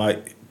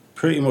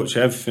pretty much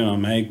everything I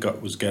made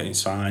was getting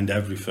signed,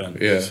 everything.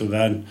 Yeah. So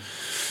then,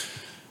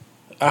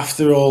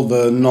 after all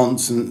the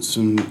nonsense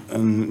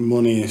and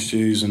money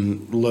issues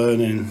and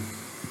learning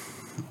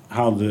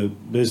how the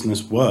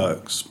business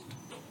works,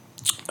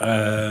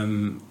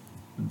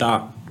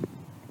 that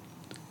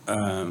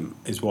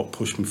is what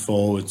pushed me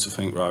forward to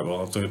think, right, well,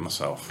 I'll do it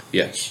myself.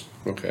 Yes.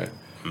 Okay.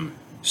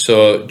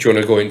 So do you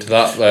want to go into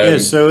that? Yeah,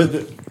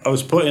 so I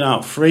was putting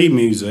out free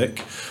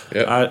music.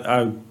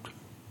 Yeah.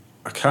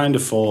 I kind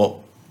of thought,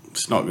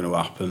 it's not going to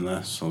happen,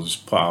 this. I'll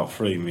just put out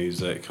free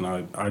music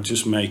and I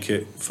just make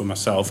it for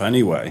myself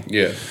anyway.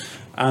 Yeah.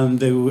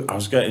 And I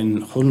was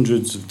getting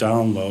hundreds of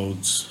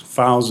downloads,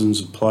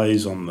 thousands of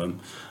plays on them.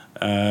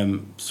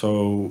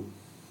 So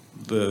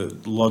the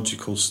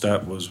logical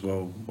step was,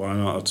 well, why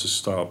not just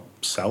start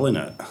selling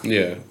it?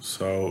 Yeah.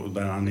 So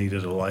then I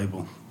needed a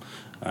label,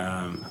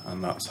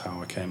 and that's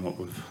how I came up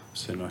with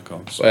Sin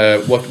Records.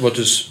 What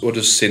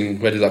does Sin?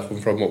 Where did that come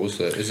from? What was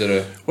it? Is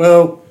there a?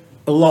 Well,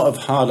 a lot of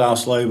hard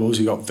house labels.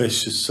 You got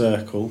Vicious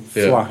Circle,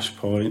 Yeah.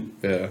 Flashpoint.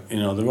 Yeah. You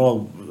know, they're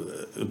all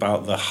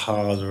about the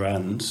harder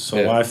end. So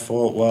Yeah. I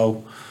thought,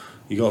 well,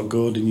 you got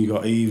good and you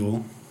got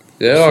evil.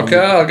 Yeah. Okay.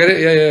 I get it.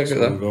 Yeah. Yeah. I get So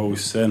we'll that. go with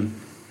Sin.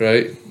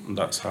 Right. And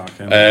that's how I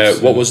came up with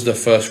Sin. What was the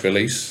first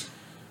release?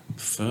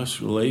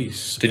 First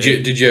release?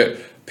 Did you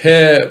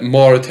pay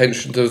more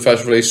attention to the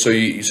first release? So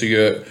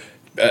you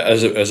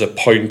as a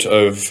point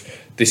of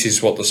this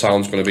is what the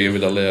sound's going to be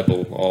with a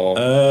label,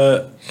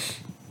 or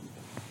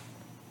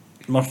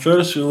My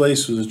first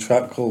release was a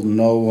track called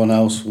No One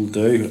Else Will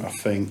Do, I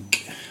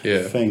think.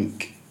 Yeah.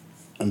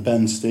 And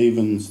Ben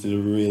Stevens did a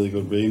really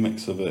good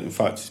remix of it. In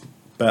fact, it's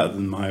better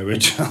than my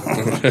original.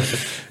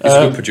 he's a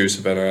good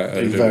producer,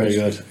 Ben. He's very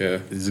good. Yeah.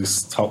 He's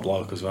a top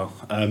bloke as well.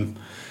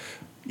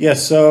 Yeah,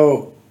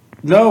 so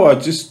no, I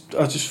just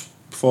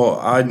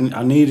thought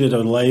I needed a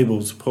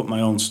label to put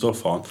my own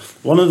stuff on.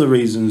 One of the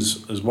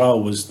reasons as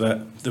well was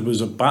that there was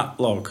a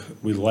backlog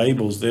with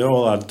labels. They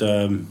all had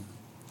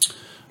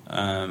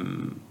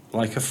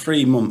like a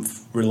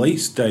 3-month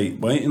release date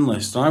waiting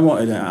list. I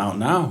wanted it out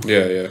now.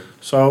 Yeah. Yeah.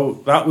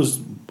 So that was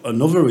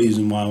another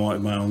reason why I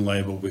wanted my own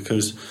label,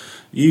 because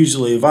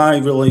usually if I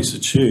release a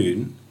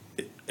tune,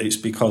 it's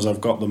because I've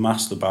got the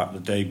master back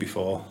the day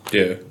before.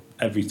 Yeah.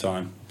 Every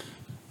time.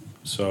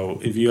 So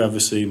if you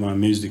ever see my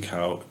music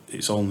out,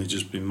 it's only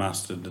just been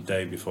mastered the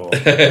day before.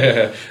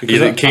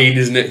 It's keen,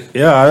 isn't it?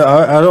 Yeah,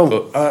 I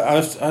don't.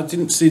 I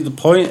didn't see the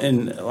point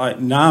in, like,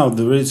 now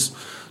there is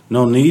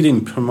no need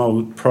in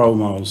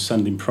promos,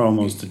 sending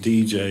promos to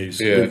DJs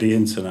with the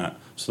internet.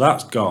 So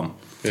that's gone.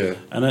 Yeah.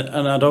 And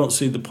I don't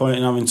see the point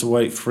in having to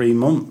wait 3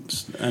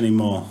 months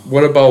anymore.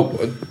 What about?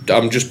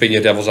 I'm just being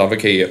your devil's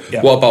advocate here.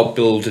 Yeah. What about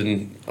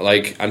building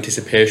like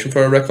anticipation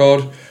for a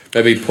record?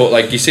 Maybe put,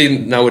 like, you see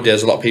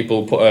nowadays a lot of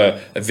people put a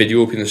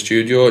video up in the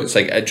studio. It's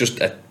like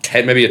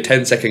maybe a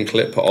 10-second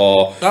clip,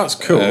 or That's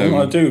cool.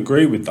 I do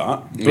agree with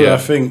that. But Yeah. I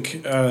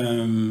think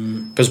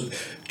because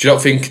do you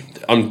not think?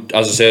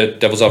 As I say,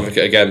 devil's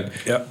advocate again.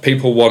 Yeah.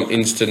 People want the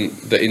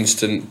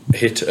instant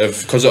hit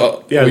of, because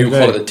Yeah, we they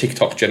call do. it the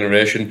TikTok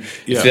generation.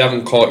 Yeah. If they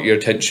haven't caught your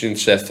attention in,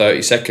 say,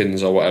 30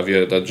 seconds or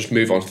whatever, they'll just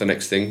move on to the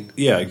next thing.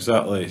 yeah,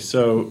 exactly.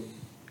 So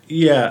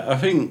yeah, I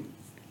think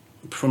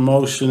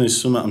promotion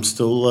is something I'm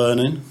still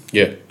learning.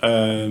 Yeah.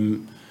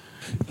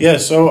 Yeah,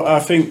 so I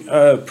think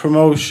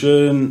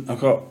promotion, I've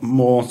got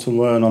more to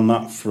learn on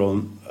that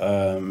front.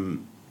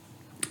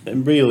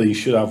 And really, you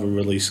should have a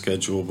release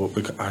schedule,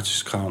 but I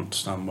just can't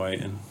stand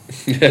waiting.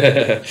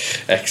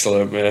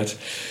 Excellent, mate.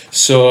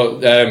 So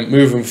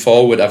moving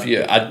forward,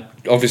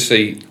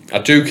 obviously I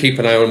do keep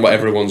an eye on what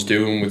everyone's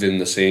doing within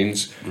the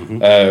scenes.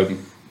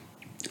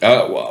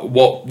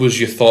 What was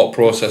your thought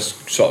process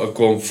sort of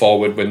going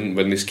forward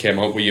when this came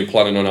out? Were you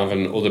planning on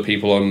having other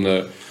people on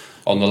the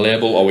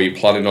label, or were you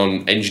planning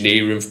on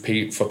engineering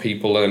for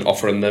people and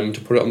offering them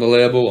to put it on the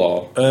label?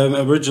 Or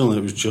Originally,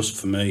 it was just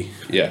for me.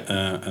 Yeah.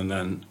 And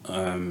then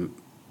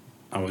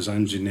I was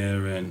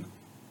engineering,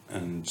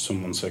 and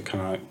someone said,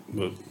 "Can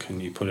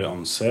you put it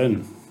on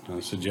Sin?" And I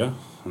said, "Yeah."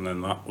 And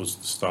then that was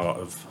the start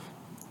of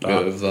that.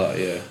 bit of that,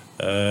 yeah.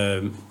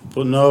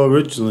 But no,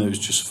 originally it was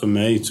just for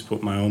me to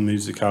put my own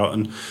music out,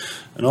 and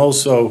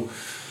also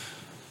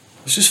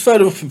I was just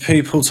fed up with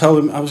people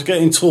telling me. I was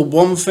getting told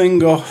one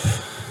thing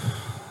off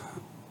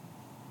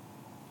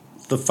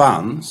the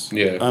fans,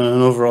 Yeah. and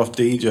another off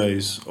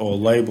DJs or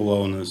label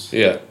owners.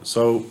 Yeah.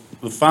 So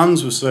the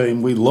fans were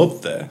saying we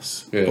love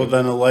this, Yeah. but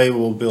then a label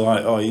will be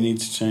like, "Oh, you need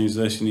to change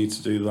this, you need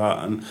to do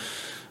that," and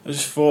I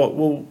just thought,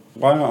 well,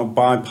 why not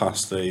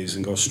bypass these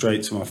and go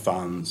straight to my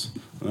fans,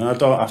 and I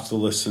don't have to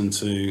listen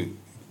to,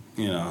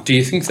 you know. Do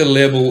you think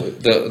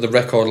the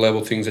record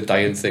label thing's a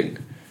dying thing?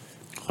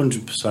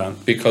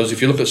 100%. Because if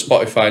you look at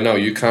Spotify now,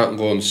 you can't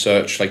go and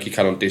search like you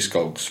can on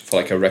Discogs for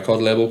like a record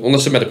label,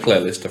 unless they made a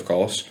playlist, of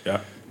course.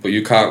 Yeah. But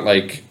you can't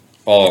like,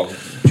 do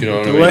you know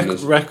what I mean?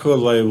 There's- Record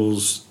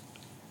labels.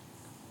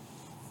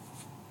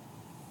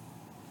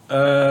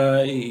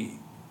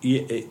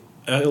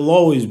 It'll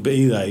always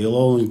be there. You'll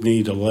always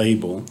need a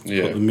label to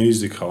Yeah. put the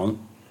music on.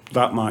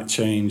 That might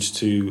change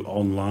to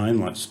online,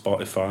 like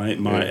Spotify. It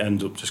might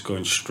end up just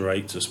going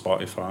straight to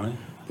Spotify.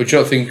 But you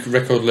don't think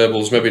record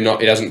labels, maybe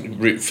not, it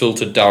hasn't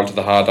filtered down to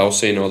the hard house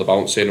scene or the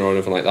bounce scene or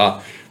anything like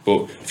that.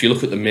 But if you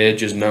look at the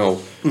majors now,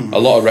 a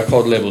lot of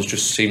record labels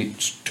just seem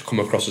to come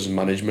across as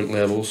management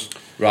labels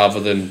rather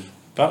than.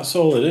 That's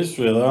all it is,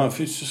 really.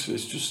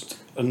 It's just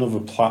another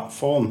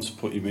platform to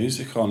put your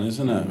music on,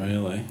 isn't it?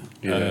 Really.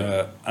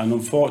 Yeah. And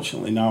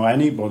unfortunately, now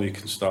anybody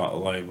can start a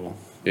label.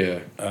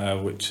 Yeah.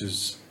 Which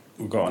is,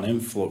 we've got an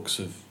influx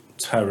of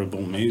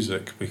terrible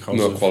music because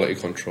No of quality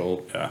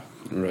control. Yeah.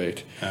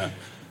 Right.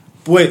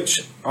 Which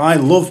I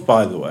love,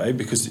 by the way,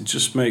 because it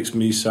just makes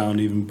me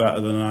sound even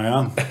better than I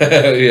am.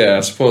 Yeah,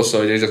 I suppose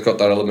so. You just got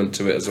that element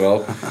to it as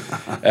well.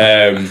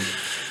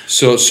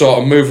 So sort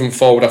of moving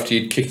forward after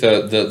you'd kick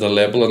the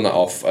label and that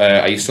off,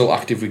 are you still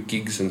active with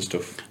gigs and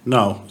stuff?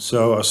 No,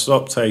 so I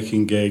stopped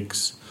taking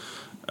gigs.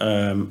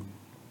 I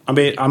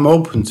mean, I'm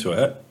open to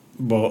it,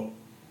 but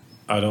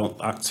I don't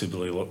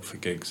actively look for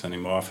gigs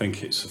anymore. I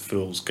think it's a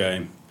fool's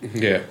game.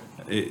 Yeah.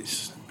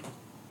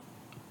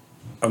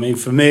 I mean,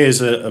 for me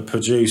as a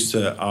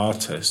producer,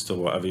 artist, or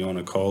whatever you want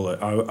to call it,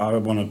 I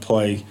want to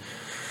play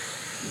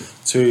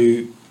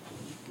to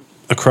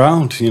a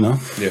crowd, you know?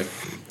 Yeah.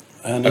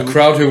 And a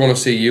crowd who want to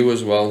see you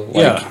as well. Like,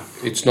 yeah.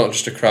 It's not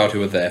just a crowd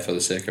who are there for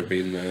the sake of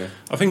being there.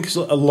 I think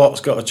a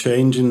lot's got to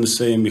change in the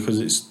scene because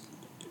it's,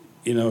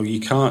 you know, you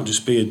can't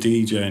just be a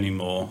DJ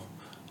anymore.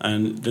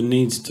 And there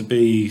needs to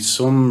be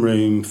some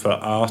room for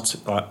art,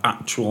 like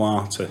actual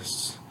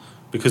artists,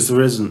 because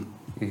there isn't.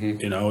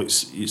 You know,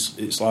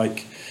 it's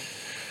like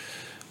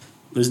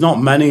there's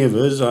not many of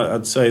us.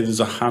 I'd say there's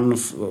a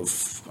handful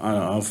of, I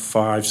don't know,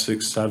 5,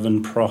 6,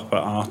 7 proper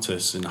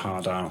artists in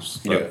hard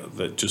house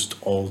that just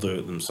all do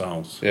it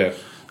themselves. Yeah.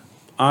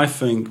 I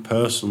think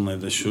personally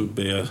there should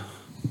be a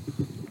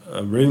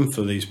room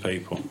for these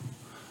people.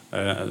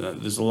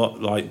 There's a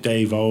lot, like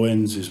Dave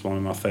Owens is one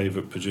of my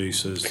favourite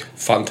producers.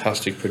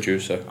 Fantastic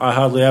producer. I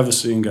hardly ever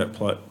see him get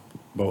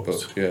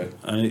booked. Yeah.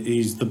 And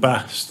he's the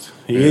best.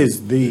 He is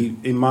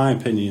in my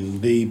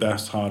opinion, the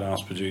best hard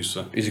house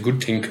producer. He's a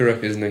good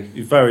tinkerer, isn't he?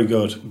 He's very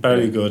good,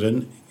 good,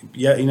 and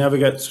yet he never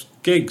gets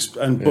gigs.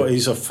 But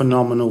he's a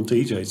phenomenal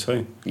DJ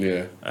too.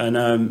 Yeah. And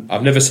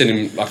I've never seen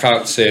him. I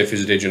can't say if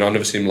he's a DJ. I've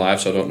never seen him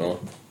live, so I don't know.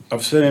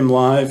 I've seen him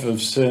live.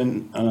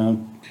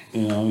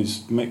 You know,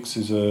 his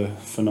mixes are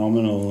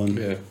phenomenal,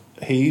 and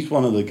he's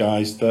one of the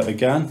guys that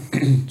again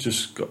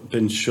just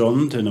been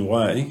shunned in a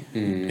way.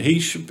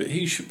 He should be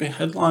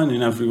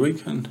headlining every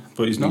weekend,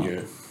 but he's not.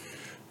 Yeah.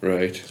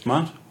 Right. It's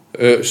mad.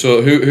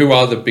 So who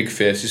are the big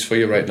faces for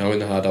you right now in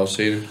the hard house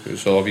scene?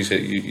 So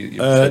obviously you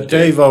said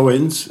Dave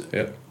Owens.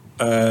 Yeah.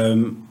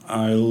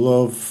 I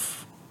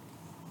love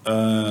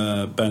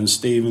Ben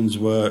Stevens'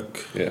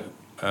 work. Yeah.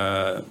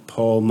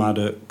 Paul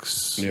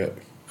Maddox. Yeah.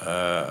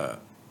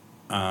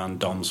 And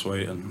Don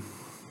Sweeten.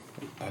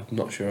 I'm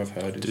not sure I've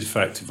heard it.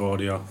 Defective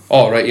Audio.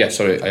 Oh right, yeah.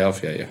 Sorry, I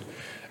have. Yeah.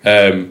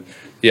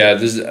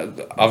 There's.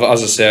 As I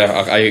say,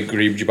 I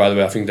agree with you. By the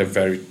way, I think they're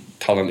very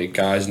talented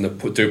guys and they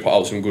do put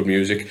out some good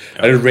music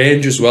and a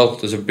range as well.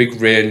 There's a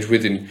big range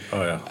within.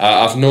 Oh yeah.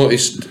 I've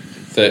noticed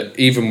that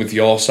even with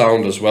your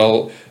sound as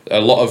well, a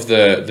lot of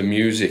the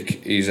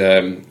music is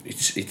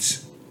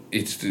there's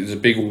a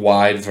big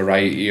wide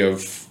variety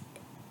of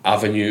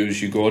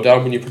avenues you go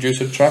down when you produce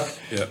a track.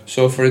 Yeah.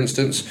 So for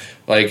instance,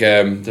 like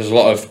there's a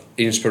lot of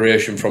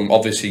inspiration from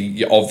obviously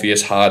your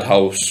obvious hard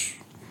house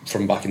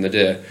from back in the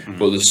day,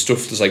 but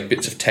there's like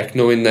bits of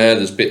techno in there.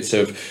 There's bits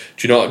of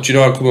do you know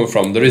where I'm coming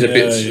from? There is a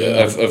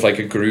bit of like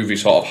a groovy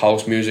sort of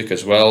house music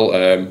as well,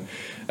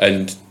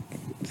 and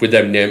with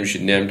them names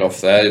you named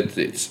off there,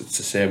 it's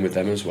the same with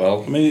them as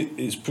well. I mean,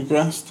 it's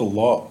progressed a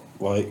lot.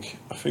 Like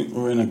I think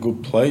we're in a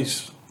good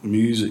place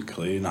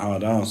musically in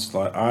hard house.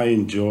 Like I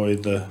enjoy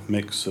the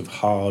mix of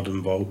hard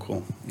and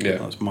vocal. Yeah,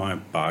 that's my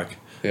bag.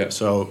 Yeah.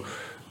 So,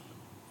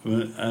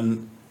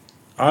 and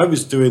I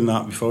was doing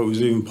that before it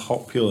was even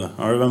popular.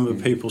 I remember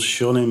people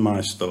shunning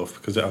my stuff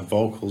because it had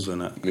vocals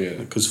in it. Yeah.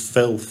 Because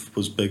filth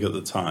was big at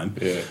the time.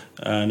 Yeah.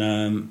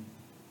 And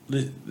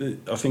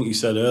I think you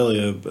said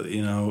earlier, but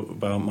you know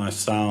about my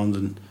sound,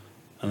 and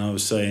I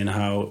was saying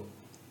how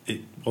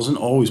it wasn't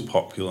always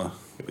popular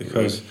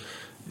because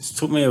it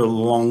took me a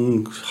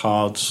long,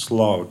 hard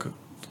slog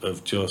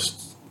of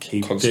just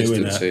keep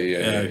doing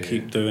it.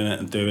 Keep doing it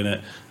and doing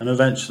it, and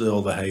eventually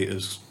all the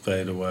haters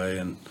fade away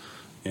and.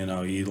 You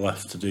know, you're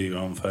left to do your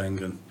own thing,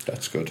 and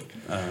that's good.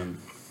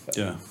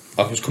 Yeah,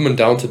 I was coming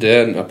down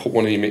today, and I put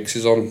one of your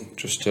mixes on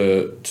just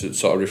to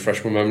sort of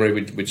refresh my memory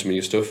with some of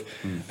your stuff.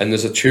 And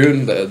there's a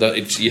tune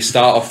that you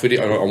start off with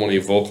it on one of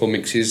your vocal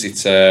mixes.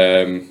 It's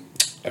a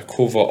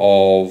cover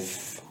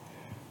of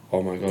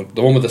oh my god,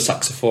 the one with the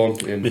saxophone.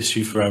 In, Miss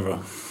You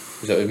Forever.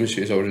 Is that Miss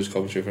You? Is that what it is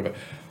called? Miss You Forever.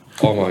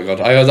 Oh my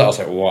god, I heard that. I was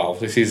like, wow,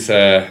 this is.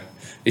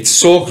 It's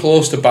so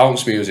close to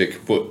bounce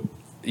music, but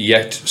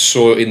yet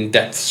so in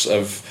depths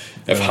of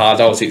hard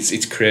house.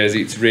 It's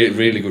crazy. It's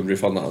really good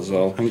riff on that as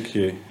well. Thank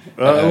you.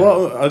 A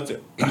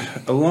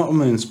lot of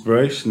my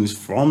inspiration is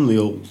from the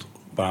old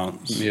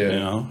bounce. Yeah. You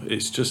know,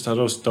 it's just I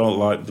just don't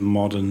like the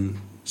modern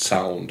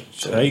sound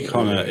take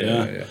on it.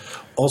 Yeah.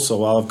 Also,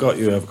 while I've got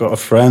you, I've got a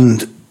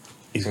friend.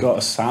 He's got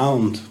a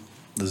sound.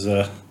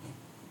 I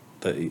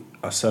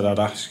said I'd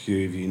ask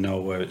you if you know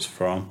where it's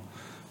from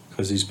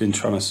because he's been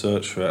trying to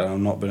search for it and I've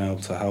not been able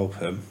to help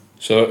him.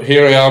 So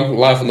here I am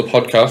live on the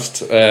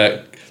podcast.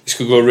 This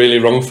could go really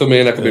wrong for me,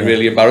 and I could be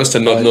really embarrassed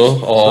and not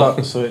know.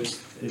 Or so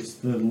it's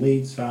the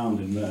lead sound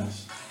in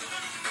this.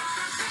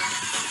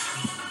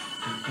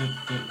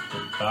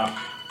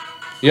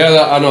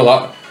 Yeah, I know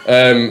that.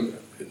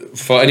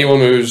 For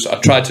anyone I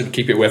tried to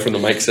keep it away from the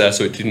mics there,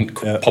 so it didn't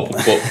pop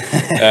up, but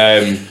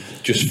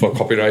just for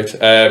copyright.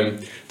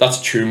 That's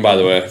a tune, by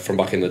the way, from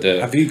back in the day.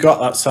 Have you got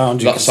that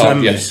sound? Yes,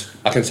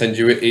 I can send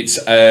you it. It's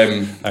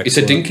a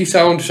dinky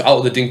sound out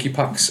of the dinky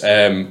packs.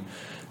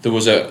 there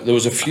was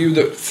a few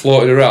that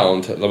floated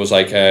around. There was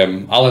like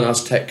Alan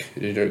Aztec.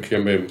 Can you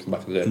remember him from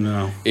back in the day?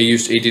 No.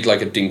 He did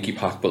like a dinky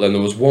pack, but then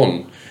there was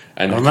one.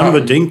 And I remember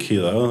Dinky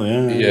though.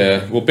 Yeah.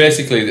 Yeah. Well,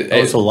 basically,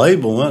 It's a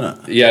label,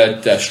 wasn't it? Yeah,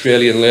 the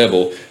Australian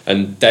label,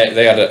 and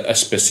they had a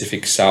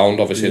specific sound.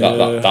 Obviously,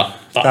 that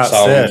That's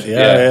sound. it.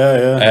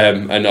 Yeah.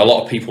 And a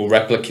lot of people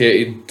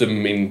replicated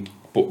them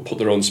put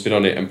their own spin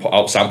on it and put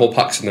out sample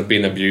packs, and they've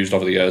been abused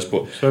over the years.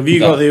 But So have you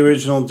got the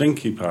original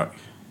Dinky pack?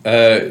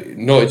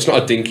 No, it's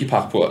not a dinky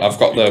pack, but I've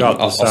got them.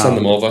 I'll send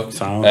them over.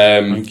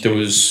 There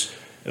was.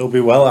 He'll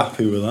be well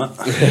happy with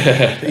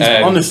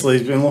that. Honestly,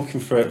 he's been looking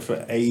for it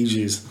for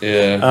ages.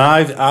 Yeah.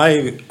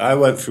 And I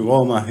went through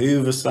all my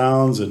Hoover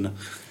sounds and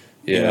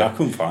I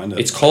couldn't find it.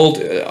 It's called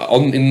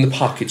in the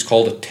pack. It's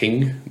called a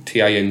Ting,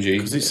 Ting.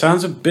 Because it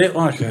sounds a bit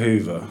like a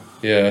Hoover.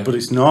 Yeah. But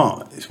it's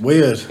not. It's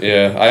weird.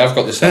 Yeah, I have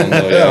got the sound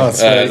though. Yeah.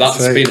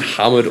 That's sweet. been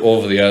hammered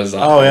over the years.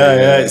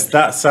 It's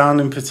that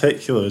sound in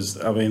particular.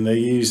 I mean, they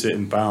use it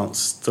in bounce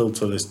still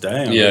to this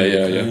day. Yeah.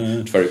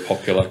 It's very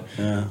popular.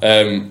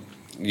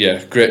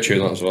 Yeah. Great tune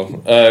that as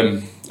well.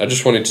 I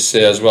just wanted to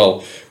say as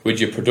well, with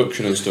your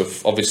production and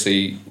stuff,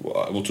 obviously,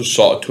 we'll just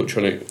sort of touch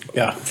on it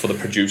for the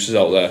producers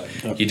out there.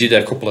 Yep. You did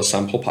a couple of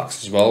sample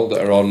packs as well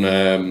that are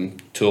on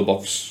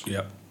Toolbox.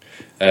 Yeah.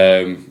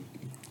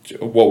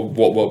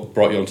 What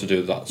brought you on to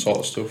do that sort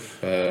of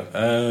stuff? I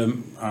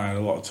had a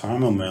lot of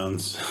time on my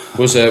hands.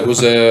 Was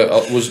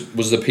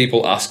the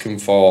people asking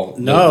for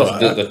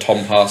the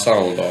Tom Parr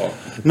sound or?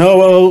 No,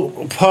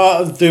 well,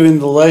 part of doing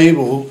the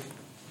label,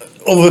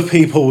 other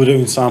people were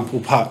doing sample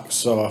packs,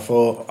 so I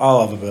thought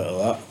I'll have a bit of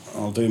that.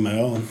 I'll do my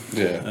own.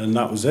 Yeah. And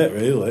that was it,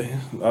 really.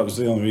 That was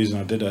the only reason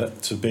I did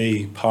it, to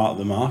be part of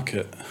the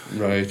market.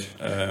 Right.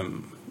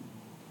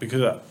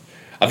 Because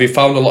have you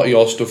found a lot of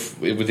your stuff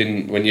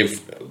within when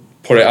you've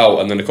put it out,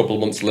 and then a couple of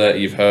months later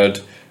you've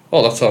heard,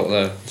 oh, that's out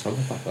there.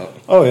 Something like that.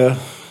 Oh yeah.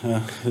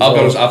 I'll be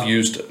honest, I've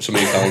used some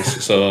of your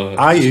sounds, so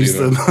I use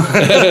them.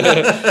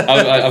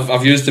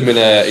 I've used them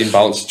in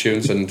bounce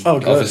tunes, and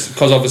because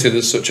obviously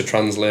there's such a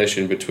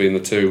translation between the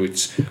two,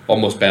 it's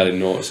almost barely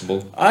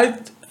noticeable.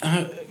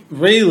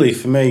 Really,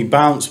 for me,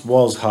 bounce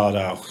was hard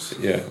house.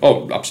 Yeah.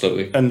 Oh,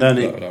 absolutely. And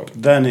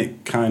then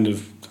it kind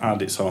of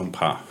had its own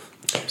path.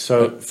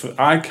 So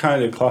I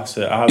kind of class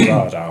it as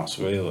hard house,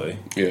 really.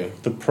 Yeah.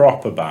 The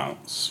proper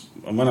bounce,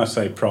 and when I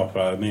say proper,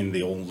 I mean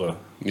the older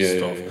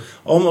stuff. Yeah.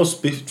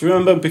 Almost. Do you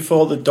remember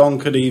before the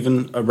donk had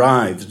even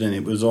arrived, and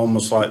it was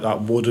almost like that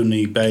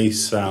woodeny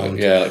bass sound?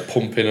 Like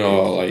pumping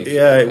or like.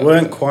 Yeah, it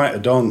weren't quite a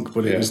donk,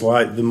 but it was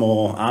like the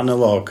more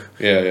analog.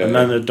 Yeah. And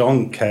then a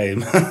donk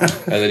came, and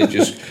then it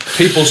just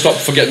people stopped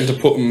forgetting to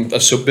put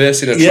a sub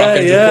bass in a track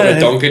and just put a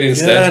donk in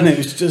instead. Yeah, and it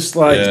was just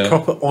like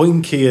proper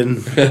oinky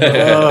and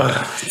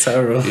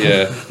terrible.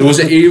 Yeah, there was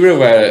an era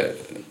where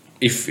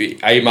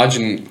I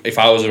imagine if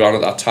I was around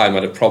at that time,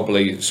 I'd have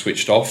probably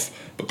switched off.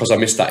 Because I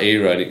missed that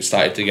era and it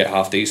started to get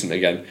half decent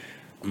again.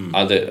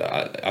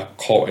 I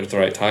caught it at the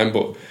right time,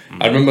 but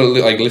I remember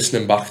like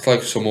listening back to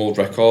like some old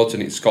records,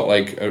 and it's got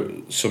like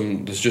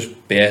there's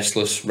just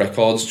bassless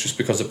records just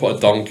because they put a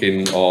donk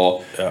in,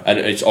 and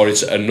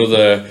it's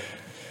another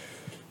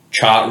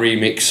chart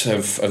remix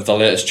of the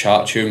latest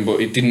chart tune, but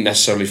it didn't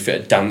necessarily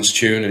fit a dance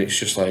tune, and it's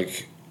just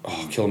like,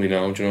 oh, kill me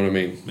now. Do you know what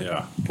I mean?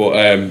 Yeah.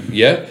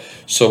 But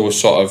so we're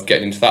sort of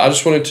getting into that. I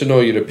just wanted to know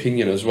your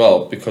opinion as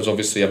well, because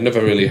obviously I've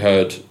never really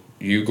heard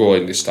you go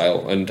in this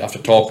style, and after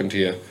talking to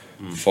you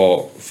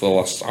for the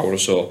last hour or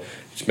so,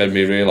 it's made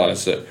me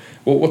realise that.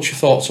 What's your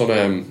thoughts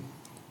on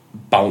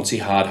bouncy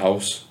hard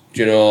house?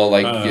 Do you know,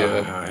 like?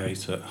 I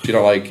hate it. Do you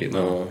not like it?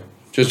 No.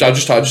 Just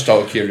out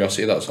of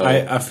curiosity. That's all.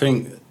 I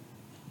think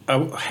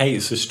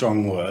hate's a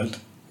strong word.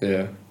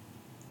 Yeah.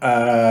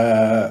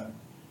 I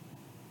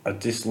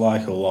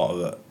dislike a lot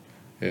of it.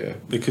 Yeah.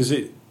 Because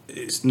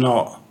it's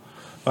not.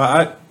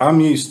 I'm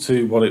used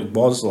to what it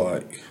was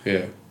like.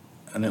 Yeah.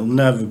 And it'll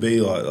never be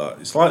like that.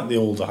 It's like the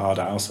older hard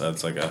house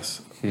heads, I guess.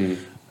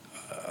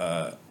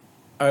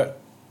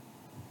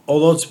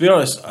 Although to be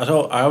honest, I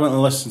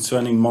haven't listened to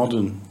any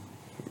modern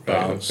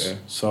bounce,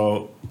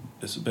 so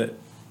it's a bit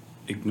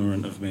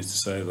ignorant of me to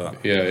say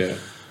that. Yeah.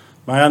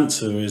 My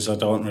answer is I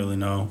don't really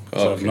know,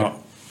 because I've not.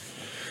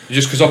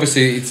 Just because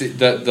obviously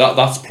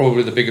that's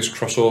probably the biggest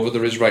crossover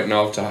there is right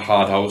now to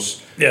hard house.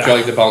 Yeah. If you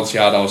like the bouncy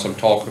hard house, I'm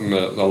talking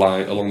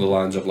along the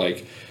lines of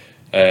like.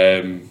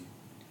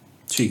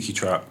 Cheeky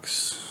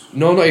tracks.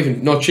 No, not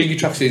even. No, cheeky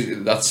tracks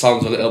that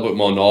sounds a little bit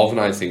more northern.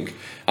 I think.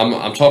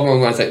 I'm talking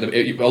along the lines like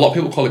a lot of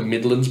people call it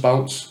Midlands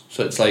bounce.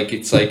 So it's like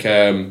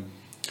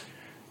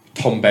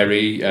Tom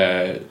Berry,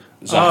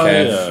 Zach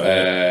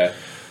F.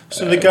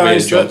 So the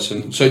guys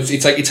Johnson. So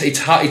it's like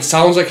it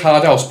sounds like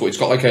hard house, but it's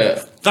got like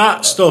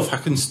that stuff I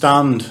can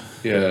stand.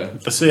 Yeah.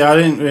 See, I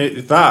didn't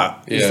really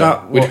that. Yeah. Is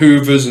that with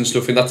Hoovers and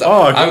stuff in that?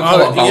 I would call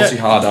it bouncy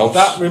hard house.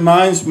 That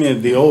reminds me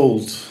of the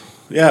old.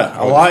 Yeah,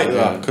 I like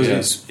that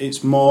because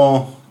it's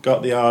more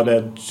got the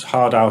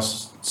hard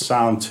house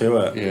sound to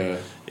it. Yeah.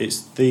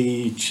 It's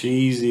the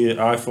cheesy.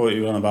 I thought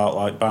you were on about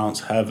like Bounce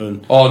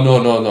Heaven. Oh no.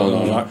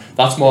 Like,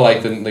 That's more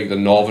like the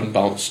northern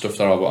bounce stuff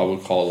that I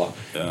would call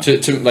that.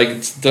 Yeah. To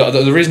like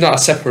the reason that I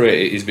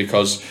separate it is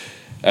because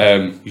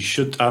you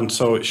should, and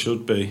so it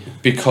should be.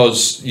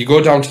 Because you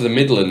go down to the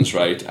Midlands,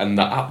 right, and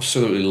they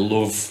absolutely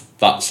love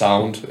that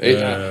sound.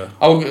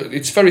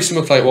 It's very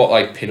similar to like what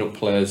like Pin-Up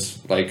plays.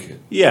 Like,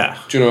 yeah.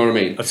 Do you know what I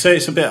mean? I'd say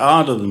it's a bit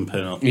harder than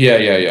Pin-Up. Yeah.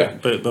 A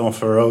bit more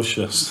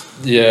ferocious.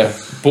 Yeah,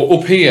 but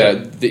up here,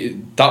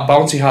 that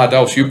bouncy hard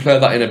house, you play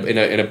that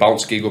in a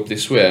bounce gig up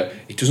this way,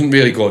 it doesn't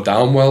really go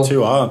down well.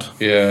 Too hard.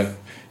 Yeah,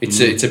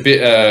 it's a bit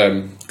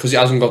because it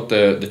hasn't got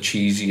the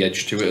cheesy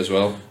edge to it as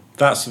well.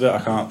 That's the bit I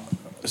can't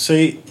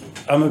see.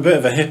 I'm a bit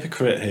of a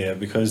hypocrite here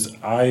because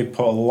I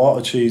put a lot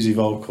of cheesy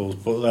vocals,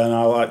 but then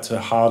I like to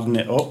harden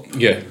it up.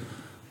 Yeah,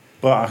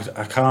 but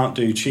I can't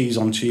do cheese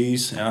on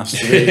cheese. It has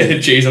to be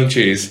cheese on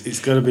cheese. It's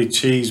got to be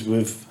cheese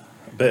with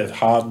a bit of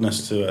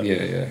hardness to it.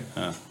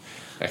 Yeah.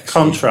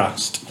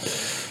 Contrast.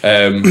 Is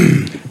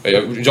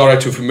it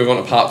alright if we move on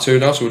to part 2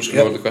 now? So we're just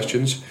going to go on the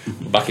questions.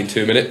 Back in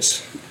 2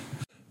 minutes.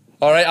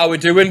 Alright, how we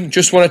doing?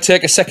 Just want to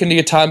take a second of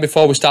your time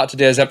before we start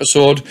today's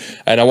episode,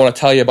 and I want to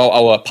tell you about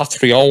our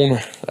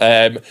Patreon.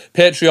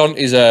 Patreon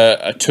is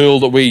a tool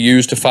that we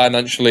use to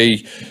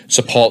financially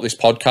support this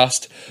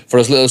podcast. For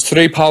as little as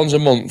 £3 a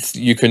month,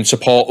 you can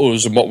support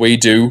us and what we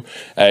do.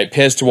 It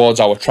pays towards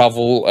our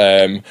travel,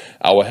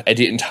 our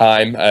editing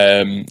time,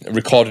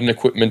 recording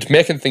equipment,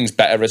 making things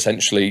better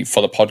essentially for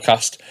the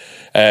podcast.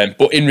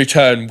 But in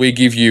return, we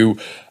give you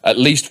at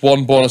least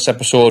one bonus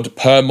episode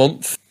per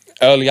month.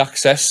 Early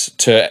access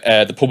to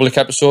the public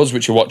episodes,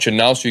 which you're watching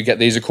now, so you get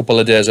these a couple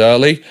of days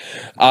early.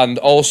 And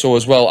also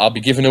as well, I'll be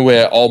giving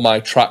away all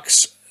my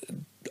tracks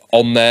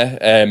on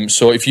there.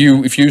 So if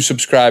you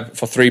subscribe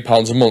for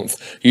 £3 a month,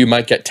 you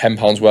might get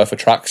 £10 worth of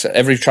tracks.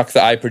 Every track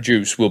that I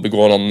produce will be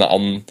going on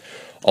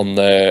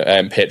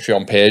the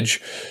Patreon page.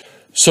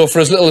 So for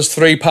as little as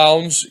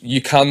 £3,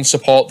 you can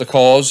support the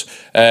cause.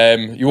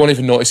 You won't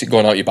even notice it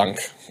going out your bank.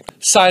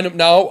 Sign up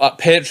now at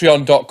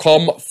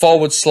patreon.com/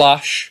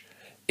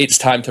 It's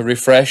Time to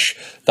Refresh.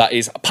 That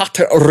is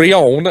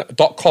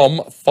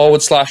patreon.com/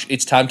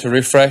 It's Time to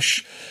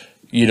Refresh.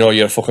 You know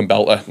you're a fucking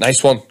belter.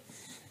 Nice one.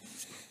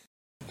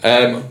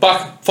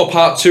 Back for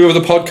part 2 of the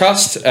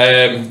podcast.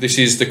 This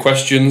is the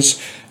questions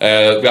we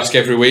ask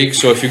every week.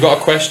 So if you've got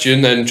a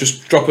question, then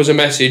just drop us a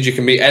message. It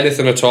can be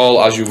anything at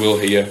all, as you will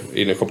hear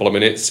in a couple of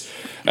minutes.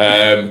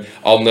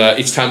 On the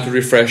It's Time to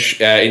Refresh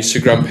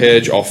Instagram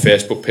page or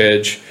Facebook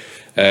page.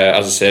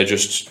 As I say,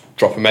 just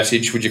drop a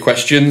message with your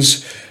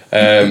questions.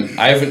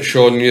 I haven't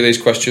shown any of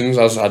these questions,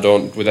 as I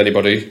don't with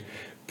anybody,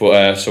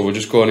 but so we're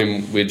just going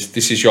in with,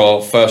 this is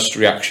your first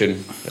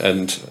reaction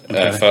and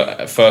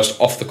first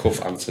off the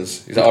cuff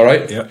answers. Is that all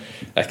right? Yeah.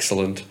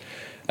 Excellent.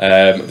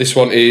 This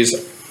one is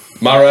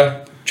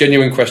Mara,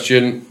 genuine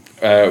question.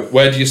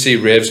 Where do you see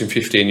raves in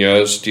 15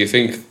 years? Do you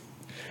think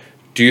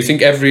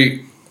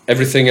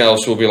everything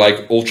else will be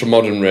like ultra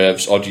modern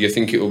raves, or do you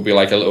think it will be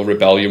like a little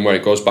rebellion where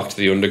it goes back to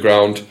the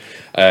underground?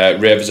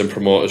 Ravers and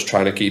promoters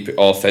trying to keep it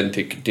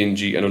authentic,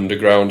 dingy and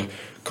underground.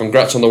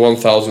 Congrats on the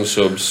 1,000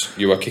 subs.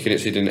 You are kicking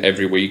it in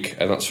every week.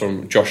 And that's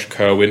from Josh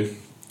Kerwin.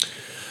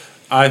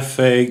 I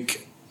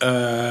think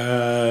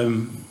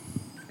there'll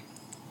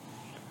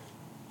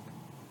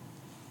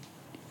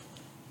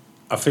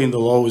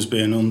always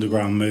be an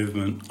underground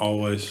movement,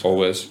 always.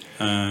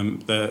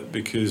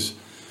 Because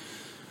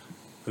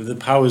of the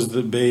powers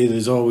that be,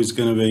 there's always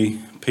going to be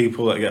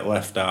people that get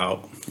left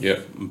out.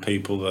 Yeah. And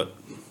people that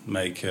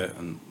make it,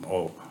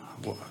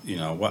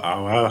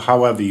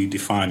 however you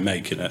define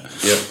making it.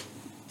 Yeah.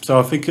 So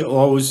I think you'll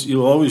always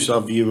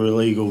have your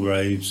illegal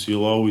raves.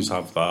 You'll always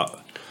have that.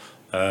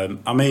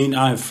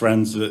 I have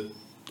friends that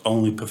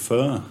only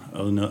prefer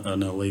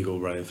an illegal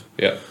rave.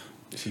 Yeah.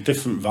 It's a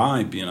different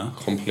vibe,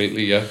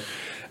 Completely, yeah.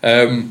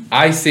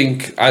 I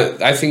think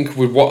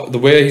with the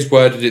way he's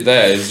worded it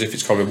there is if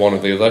it's coming one or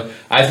the other.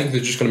 I think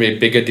there's just going to be a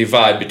bigger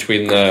divide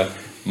between the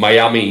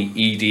Miami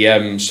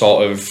EDM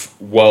sort of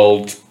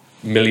world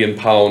 £1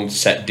 million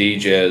set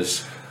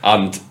DJs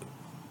and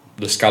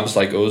the scabs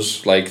like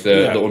us, like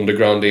the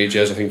underground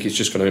DJs. I think it's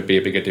just going to be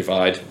a bigger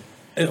divide.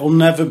 It'll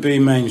never be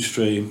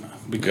mainstream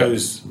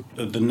because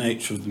of the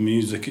nature of the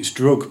music. It's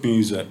drug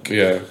music.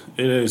 Yeah.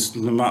 It is,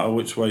 no matter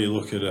which way you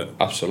look at it.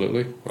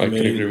 Absolutely. I can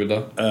agree with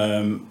that.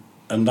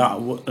 And that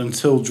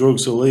until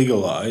drugs are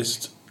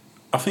legalised,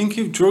 I think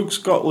if drugs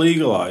got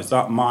legalised,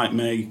 that might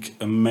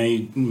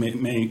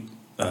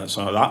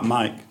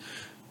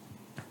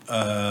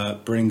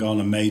bring on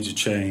a major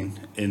chain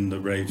in the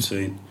rave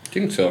scene. I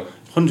think so.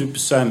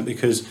 100%,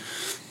 because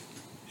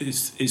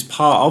it's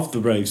part of the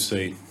rave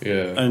scene.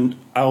 Yeah. And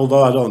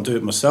although I don't do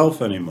it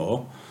myself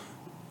anymore,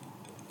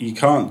 you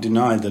can't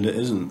deny that it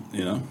isn't,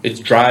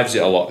 It drives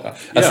it a lot.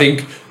 I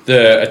think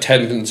the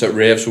attendance at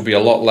raves will be a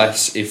lot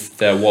less if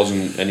there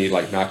wasn't any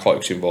like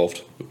narcotics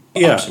involved.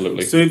 Yeah.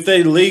 Absolutely. So if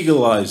they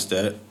legalised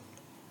it,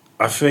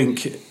 I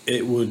think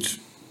it would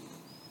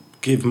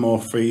give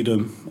more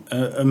freedom.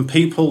 And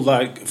people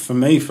like, for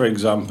me, for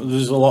example,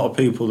 there's a lot of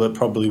people that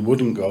probably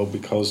wouldn't go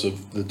because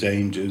of the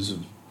dangers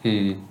of,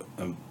 you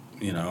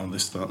know,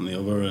 this, that and the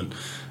other. And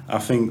I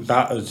think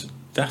that would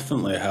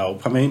definitely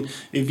help. I mean,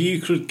 if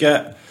you could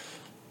get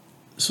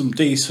some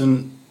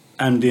decent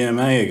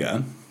MDMA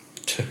again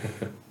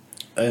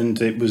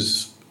and it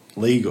was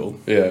legal,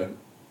 Yeah.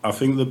 I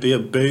think there'd be a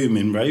boom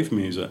in rave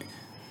music.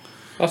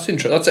 That's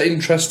That's an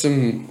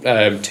interesting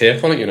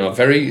take on it. You know,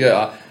 very.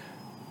 Yeah,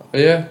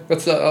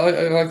 that's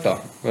I like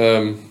that.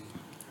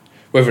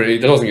 Whether I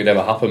don't think it'd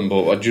ever happen,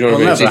 but do you know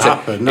what I mean? Never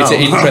happen, no.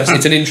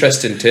 It's an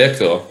interesting take,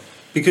 though.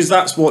 Because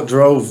that's what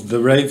drove the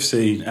rave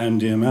scene,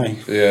 MDMA,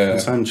 Yeah.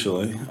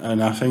 essentially.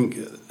 And I think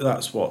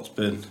that's what's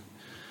been,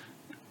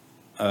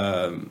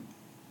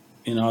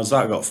 you know, as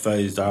that got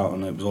phased out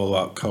and it was all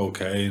about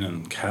cocaine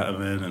and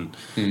ketamine, and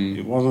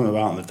it wasn't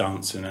about the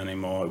dancing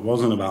anymore, it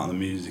wasn't about the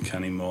music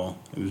anymore,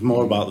 it was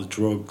more about the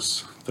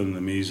drugs than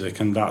the music,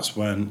 and that's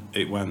when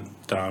it went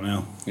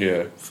downhill.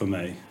 Yeah. For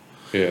me.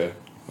 Yeah.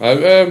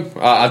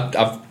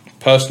 I've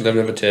personally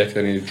never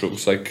taken any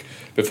drugs like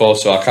before,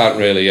 so I can't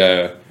really.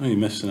 Oh, you're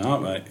missing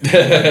out, mate.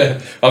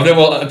 I've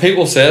never.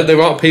 People say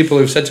there are people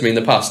who've said to me in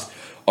the past.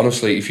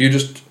 Honestly, if you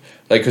just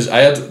like, because I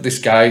had this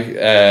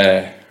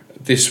guy.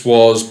 This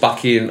was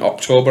back in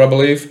October, I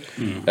believe.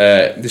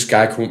 This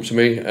guy come up to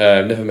me.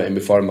 Never met him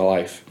before in my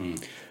life,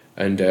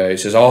 and he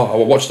says, "Oh, I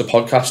watch the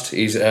podcast.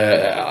 He's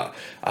I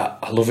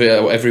love it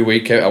every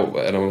week." And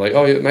I'm like,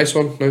 "Oh, yeah, nice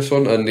one."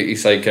 And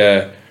he's like.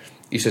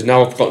 He says,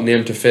 "Now I've got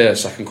name to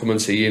face, I can come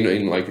and see you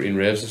in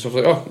raves and stuff."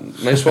 Like, "Oh,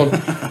 nice one."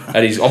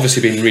 And he's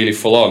obviously been really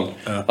full on.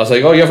 I was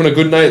like, "Oh, you having a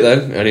good night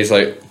then?" And he's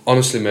like,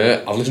 "Honestly,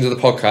 mate, I've listened to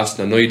the podcast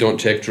and I know you don't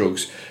take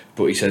drugs,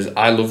 but," he says,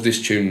 "I love this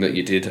tune that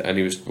you did." And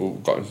he was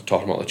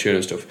talking about the tune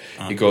and stuff.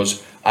 He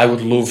goes, "I would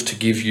love to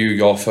give you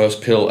your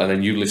first pill and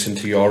then you listen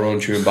to your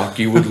own tune back.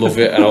 You would love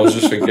it." And I was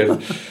just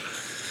thinking,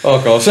 oh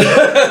gosh, do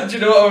you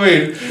know what I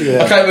mean?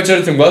 Yeah. I can't imagine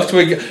anything worse.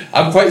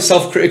 I'm quite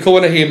self-critical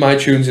when I hear my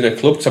tunes in a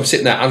club, because I'm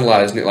sitting there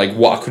analysing it, like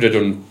what I could have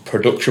done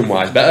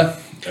production-wise better.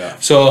 Yeah.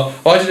 So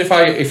imagine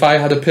if I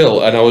had a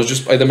pill and I was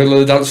just in the middle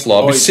of the dance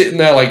floor, I'd be sitting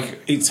there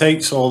like... It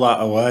takes all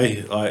that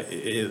away. Like,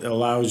 it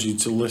allows you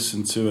to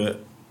listen to it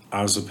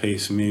as a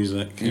piece of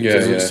music. It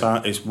doesn't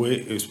sound, it's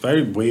weird. It's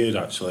very weird,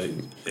 actually.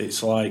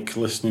 It's like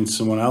listening to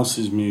someone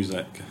else's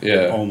music.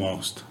 Yeah.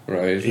 Almost.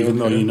 Right. Even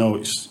though you know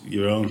it's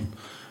your own.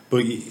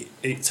 But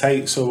it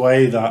takes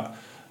away that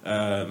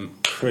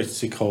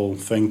critical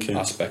thinking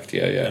aspect.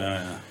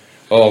 Yeah.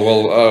 Oh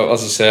well,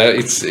 as I say,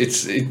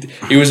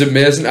 it was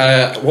amazing.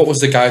 What was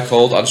the guy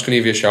called? I'm just going to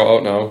give you a shout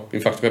out now. In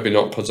fact, maybe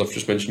not, because I've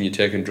just mentioned you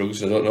taking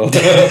drugs. I don't know.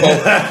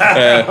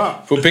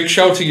 But big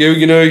shout to you.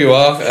 You know who you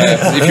are.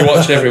 If you're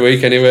watching every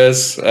week,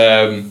 anyways.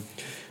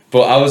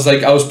 But I was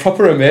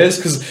proper amazed,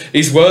 because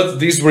these were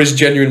his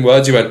genuine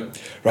words. He went,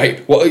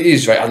 "Right, what it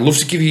is, right? I'd love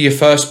to give you your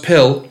first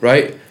pill,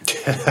 right?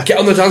 Get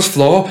on the dance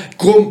floor,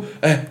 go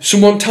tell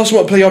someone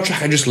to play your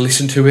track and just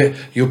listen to it.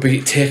 You'll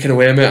be taken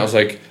away, mate." I was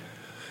like,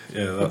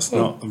 yeah, that's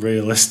not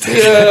realistic.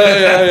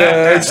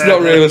 Yeah, it's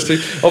not realistic.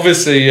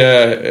 Obviously,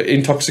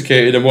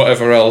 intoxicated and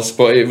whatever else,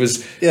 but it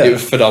was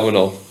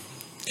phenomenal.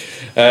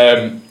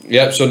 So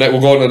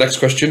we'll go on to the next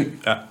question.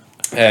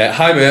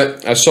 Hi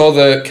mate, I saw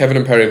the Kevin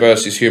and Parry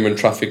versus Human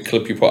Traffic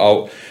clip you put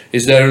out.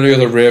 Is there any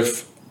other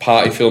rave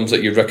party films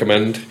that you'd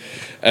recommend?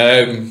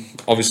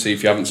 Obviously,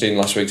 if you haven't seen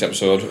last week's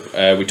episode,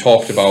 we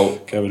talked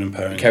about Kevin and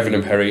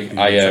Parry.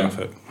 I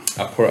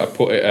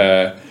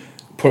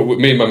put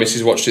me and my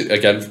missus watched it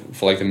again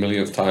for like the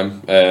millionth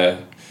time the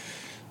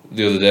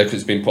other day, because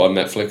it's been put on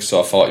Netflix, so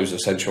I thought it was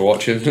essential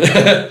watching.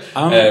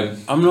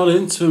 I'm not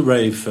into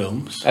rave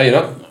films. Are you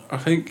not? I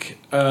think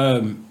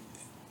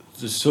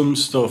there's some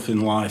stuff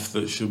in life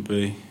that should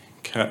be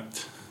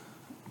kept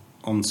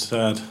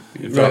unsaid,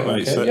 if that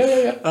makes sense.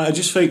 Yeah. I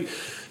just think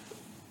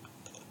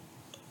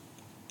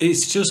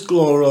it's just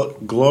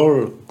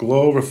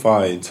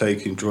glorifying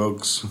taking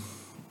drugs.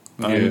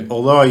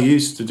 Although I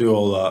used to do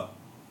all that,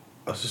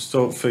 I just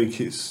don't think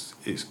it's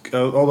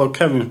although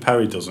Kevin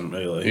Parry doesn't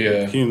really.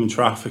 Yeah. Human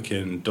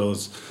trafficking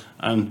does,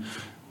 and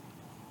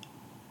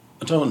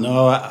I don't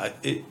know.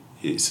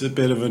 It's a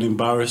bit of an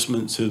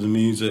embarrassment to the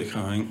music,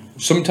 I think.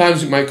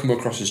 Sometimes it might come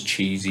across as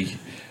cheesy.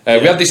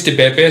 We had this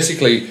debate.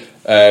 Basically,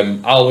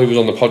 Al, who was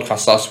on the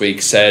podcast last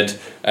week, said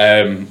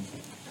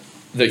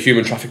that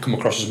human traffic come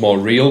across as more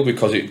real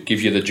because it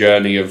gives you the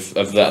journey of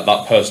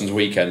that person's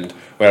weekend,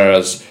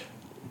 whereas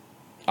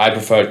I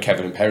preferred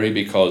Kevin and Parry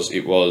because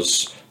it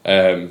was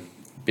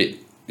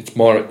it's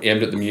more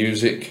aimed at the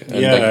music.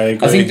 And I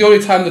agree. I think the only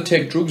time they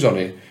take drugs on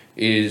it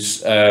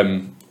is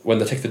when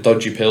they take the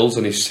dodgy pills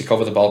and he's sick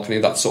over the balcony.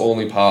 That's the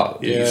only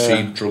part that you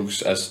see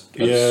drugs as such.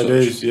 It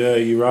is. Yeah,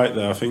 you're right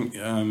there. I think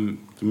the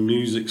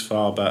music's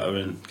far better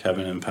in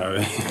Kevin and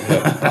Parry.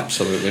 Yeah,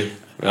 absolutely.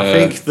 I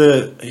think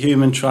the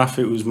human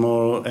traffic was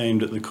more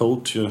aimed at the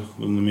culture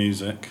than the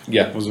music.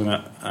 Yeah, wasn't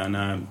it?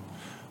 And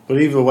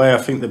but either way, I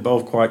think they're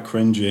both quite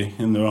cringy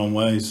in their own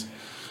ways.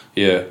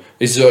 Yeah.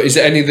 Is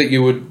there any that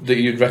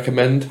you'd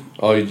recommend,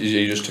 or are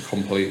you just a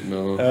complete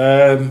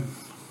no?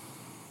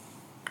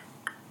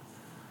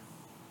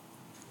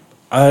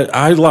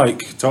 I like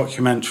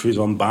documentaries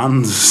on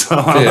bands.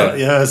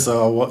 So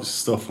so I watch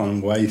stuff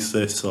on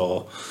Oasis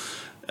or,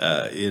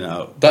 you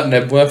know. That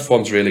Nebworth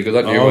one's really good.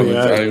 That new one,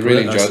 I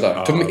really enjoyed that.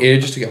 It took me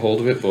ages to get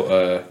hold of it,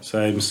 but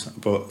same.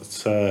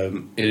 But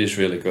it is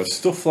really good.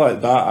 Stuff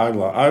like that I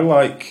like. I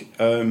like.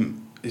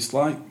 It's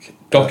like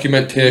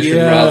documentation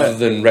rather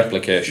than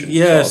replication.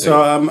 Yeah,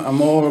 so I'm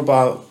more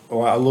about.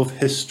 Like, I love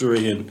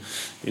history and,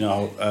 you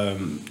know,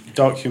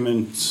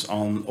 documents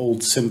on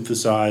old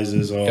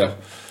synthesizers or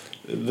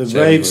the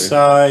rave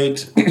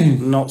side,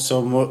 not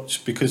so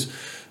much, because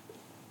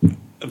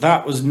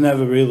that was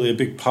never really a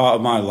big part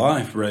of my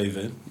life,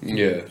 raving.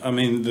 Yeah. I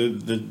mean,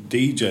 the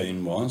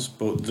DJing was,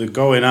 but the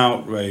going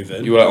out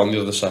raving... You were on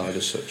the other side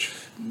as such.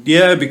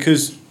 Yeah,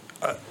 because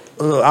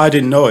I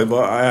didn't know it,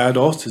 but I had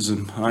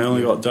autism. I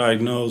only got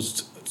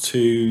diagnosed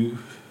 2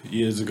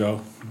 years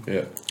ago.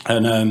 Yeah.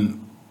 And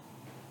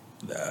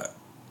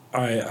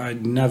I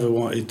never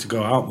wanted to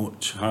go out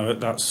much.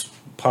 That's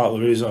part of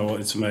the reason I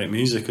wanted to make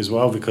music as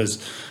well, because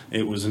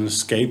it was an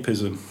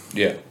escapism.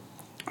 Yeah.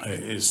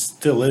 It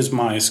still is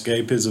my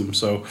escapism.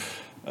 So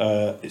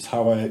it's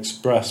how I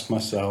express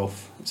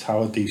myself. It's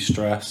how I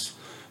de-stress.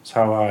 It's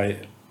how I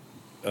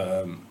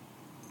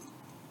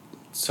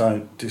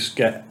just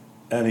get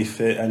any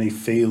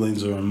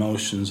feelings or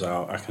emotions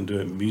out. I can do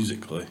it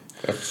musically.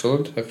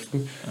 Excellent.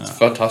 It's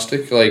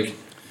fantastic. Like,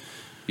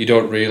 you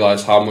don't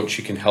realise how much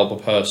you can help a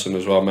person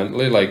as well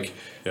mentally. Like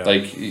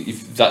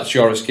if that's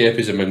your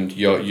escapism and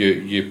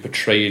you're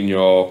portraying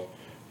your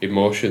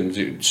emotions,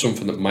 it's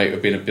something that might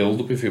have been a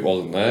build-up if it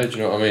wasn't there. Do you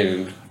know what I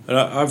mean?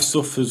 I've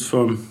suffered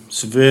from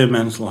severe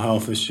mental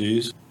health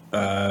issues.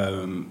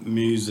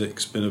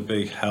 Music's been a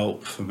big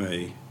help for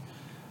me.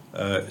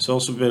 It's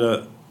also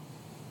been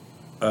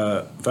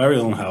very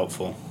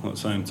unhelpful at the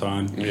same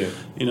time. Yeah.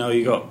 You know,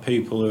 you got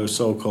people who are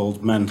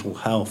so-called mental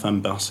health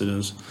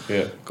ambassadors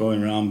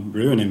going around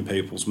ruining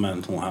people's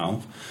mental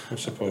health. I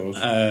suppose.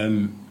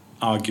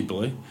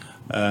 Arguably.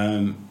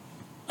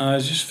 I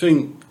just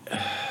think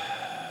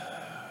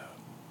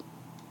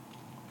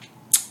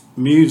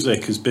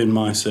music has been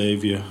my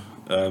saviour,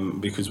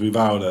 because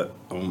without it,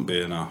 I wouldn't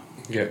be enough.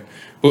 Yeah,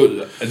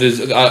 but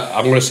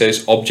I'm going to say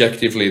this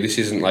objectively. This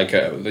isn't like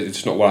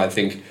it's not what I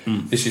think.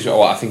 This is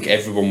what I think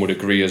everyone would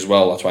agree as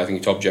well. That's why I think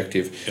it's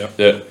objective. Yeah.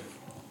 That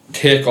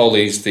take all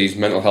these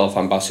mental health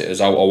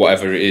ambassadors out or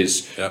whatever it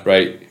is,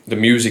 right? The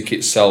music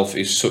itself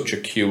is such a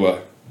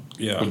cure.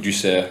 Yeah. Would you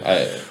say?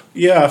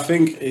 I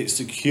think it's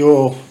a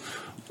cure.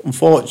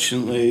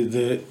 Unfortunately,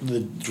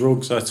 the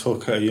drugs I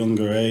took at a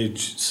younger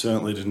age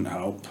certainly didn't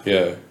help.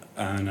 Yeah.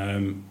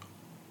 And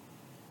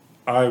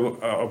I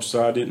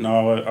didn't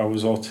know I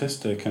was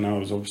autistic, and I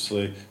was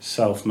obviously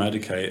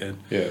self-medicating.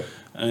 Yeah.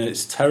 And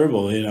it's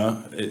terrible, you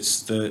know.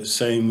 It's the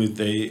same with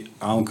the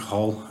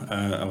alcohol.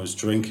 I was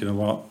drinking a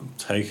lot,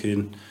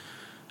 taking,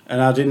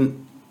 and I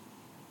didn't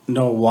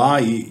know why.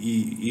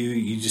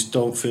 You just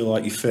don't feel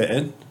like you fit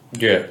in.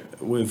 Yeah.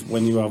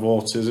 When you have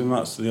autism,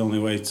 that's the only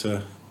way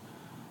to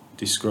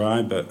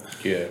describe it.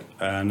 Yeah.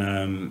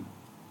 And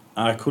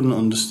I couldn't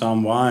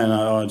understand why, and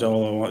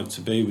all I wanted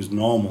to be was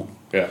normal.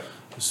 Yeah.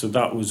 So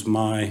that was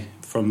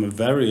from a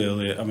very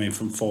early,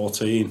 from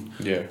 14.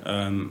 Yeah.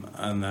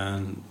 And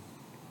then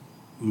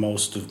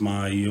most of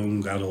my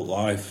young adult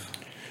life.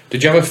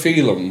 Did you have a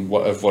feeling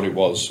of what it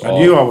was? I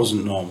knew I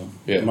wasn't normal.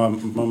 Yeah. My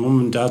mum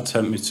and dad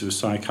sent me to a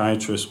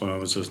psychiatrist when I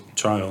was a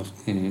child.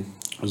 Mm-hmm.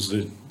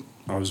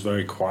 I was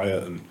very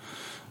quiet, and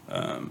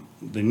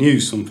they knew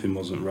something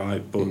wasn't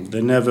right, but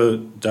they never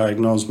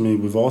diagnosed me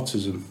with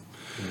autism.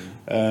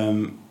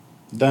 Then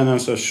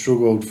as I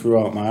struggled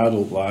throughout my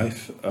adult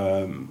life,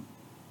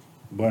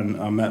 when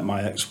I met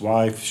my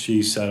ex-wife,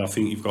 she said, "I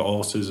think you've got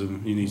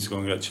autism, you need to go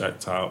and get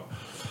checked out."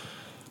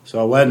 So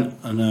I went,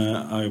 and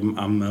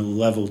I'm a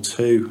level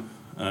 2,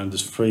 and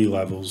there's 3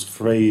 levels.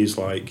 3 is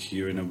like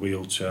you're in a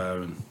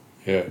wheelchair, and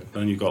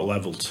then you've got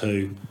level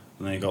 2,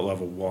 and then you've got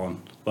level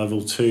 1.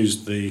 Level 2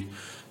 is the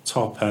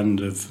top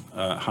end of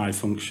high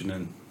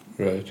functioning.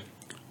 Right.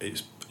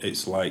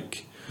 It's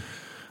like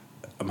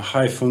I'm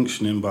high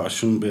functioning, but I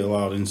shouldn't be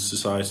allowed in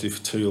society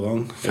for too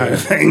long, kind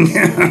of thing.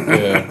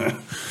 Yeah.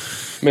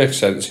 Makes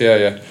sense,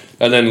 yeah.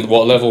 And then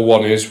what level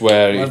 1 is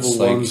where level it's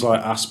one's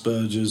like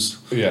Asperger's.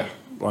 Yeah.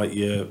 Like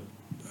you're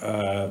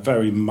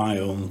very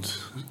mild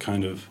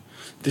kind of.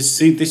 This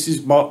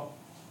is what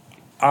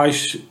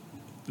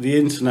the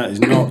internet is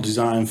not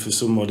designed for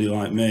somebody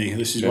like me.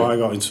 This is why I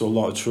got into a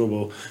lot of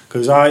trouble,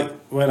 because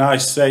when I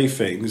say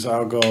things,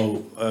 I'll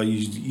go,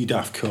 you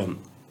daft cunt.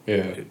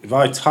 Yeah. If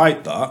I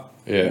type that,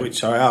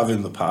 which I have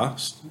in the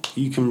past,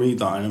 you can read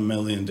that in a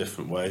million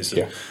different ways.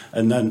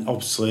 And then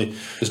obviously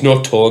there's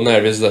no tone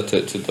there, is there,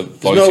 to the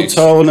voice? There's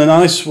no tone, and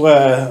I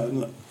swear,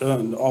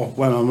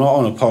 when I'm not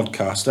on a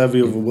podcast,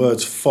 every other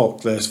word's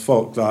fuck this,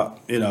 fuck that,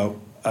 you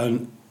know,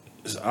 and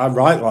I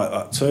write like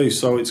that too.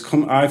 So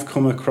I've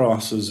come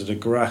across as an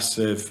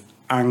aggressive,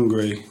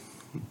 angry,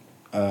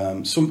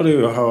 somebody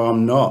who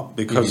I'm not,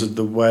 because of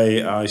the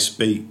way I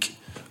speak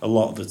a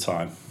lot of the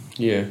time.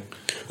 Yeah.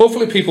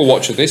 Hopefully people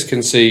watching this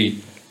can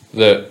see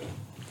that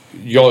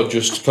you're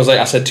just, because like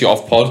I said to you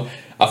off pod,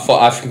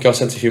 I think your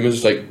sense of humour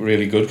is like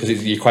really good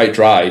because you're quite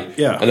dry.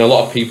 Yeah. And a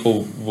lot of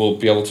people will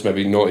be able to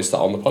maybe notice that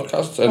on the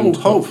podcast. And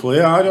Hopefully,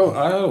 I don't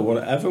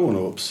ever want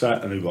to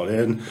upset anybody,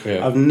 and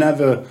Yeah.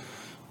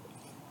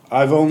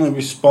 I've only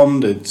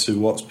responded to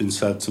what's been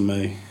said to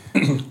me.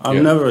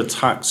 I've never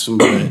attacked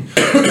somebody.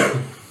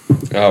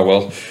 Oh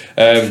well.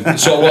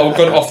 So we've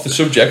gone off the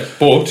subject,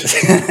 but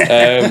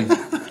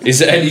is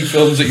there any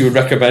films that you would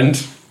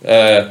recommend?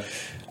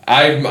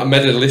 I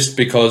made a list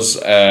because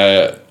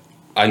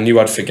I knew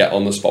I'd forget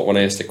on the spot when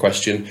I asked the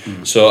question.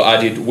 So I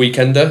did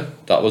Weekender.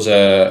 That was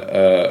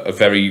a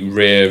very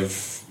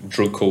rave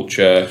drug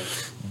culture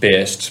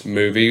based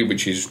movie,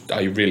 which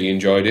I really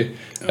enjoyed it.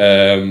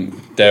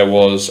 There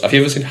was. Have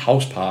you ever seen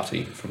House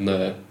Party from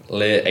the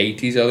late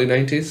 80s, early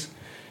 90s?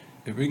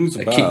 It rings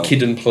a bell.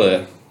 Kid and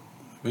Play.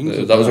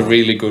 That Was a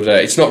really good.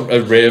 It's not a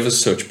rave as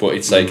such, but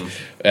it's like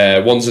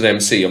one's an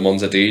MC and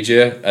one's a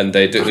DJ, and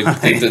they do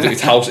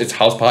it's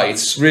house party.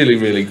 It's really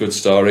really good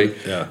story.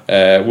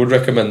 Yeah. Would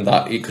recommend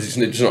that because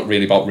it's not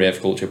really about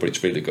rave culture, but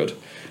it's really good.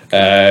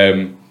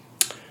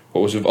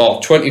 What was it?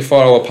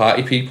 24-hour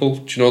Party People.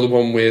 Do you know the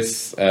one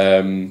with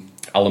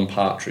Alan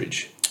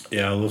Partridge?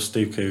 Yeah, I love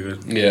Steve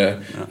Coogan.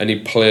 Yeah, and he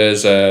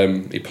plays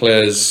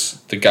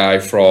the guy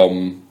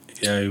from.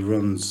 Yeah, he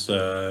runs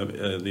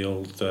the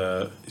old.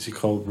 Is he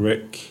called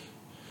Rick?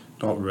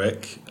 Not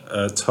Rick.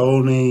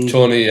 Tony.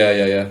 Tony,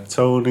 yeah.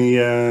 Tony,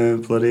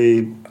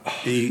 bloody.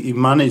 He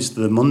managed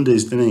the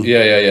Mondays, didn't he?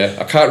 Yeah.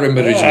 I can't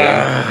remember his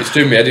name. It's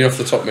doing me head in off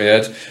the top of my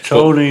head.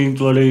 Tony,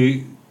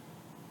 bloody.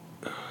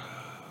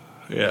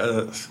 Yeah,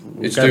 we'll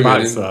It's get doing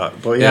back me. to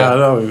that. But yeah, I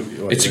know.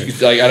 What It's you mean.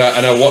 like,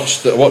 and I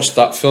watched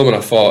that film and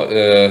I thought,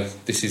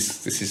 this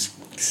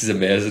is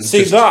amazing.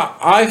 See that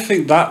I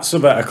think that's a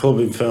better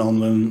clubbing film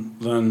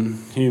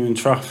than Human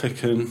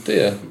Trafficking.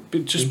 Yeah.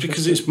 Just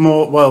because it's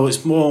more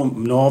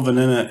northern,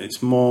 innit?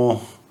 It's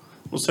more.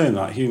 Well, saying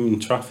that Human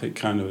Traffic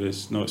kind of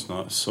is. No, it's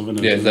not. It's southern.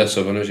 Yeah, they're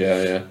Southerners.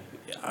 Yeah.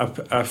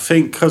 I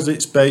think because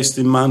it's based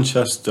in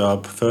Manchester, I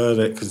preferred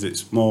it because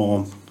it's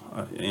more.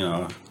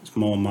 It's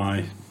more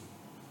my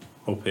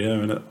up here,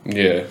 innit?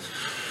 Yeah.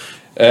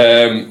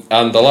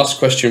 And the last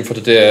question for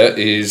today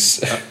is.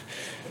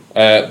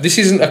 This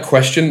isn't a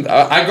question.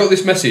 I got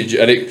this message,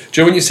 and do you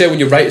know when you say when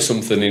you write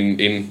something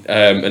in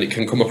and it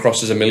can come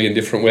across as a million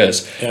different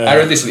ways? Yeah. I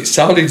read this and it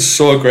sounded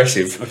so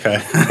aggressive. Okay.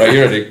 Right,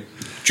 you ready?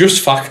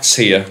 Just facts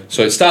here.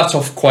 So it starts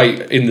off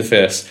quite in the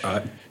face.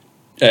 Right.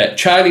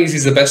 Chinese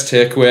is the best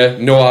takeaway,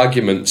 no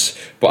arguments.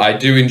 But I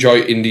do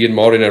enjoy Indian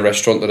more in a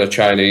restaurant than a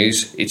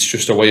Chinese. It's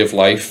just a way of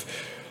life.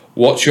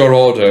 What's your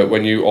order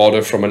when you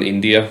order from an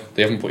India?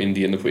 They haven't put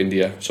Indian, they put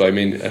India. So I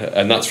mean,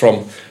 and that's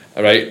from,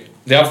 all right.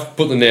 They have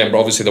put the name, but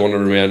obviously they want to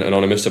remain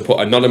anonymous. They put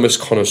anonymous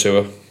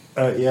connoisseur.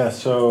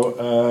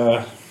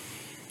 So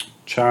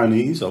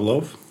Chinese, I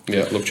love.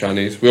 Yeah, love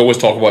Chinese. We always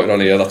talk about it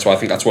on here. That's why I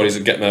think that's what he's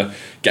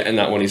getting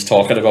at when he's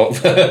talking about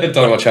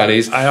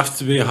Chinese. I have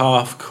to be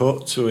half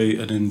cut to eat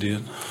an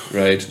Indian.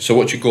 Right. So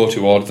what's your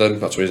go-to order then?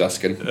 That's what he's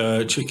asking.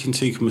 Chicken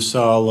tikka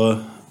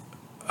masala,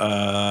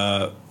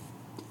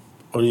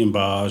 onion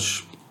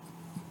bhaj,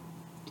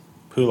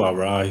 pulao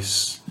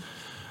rice,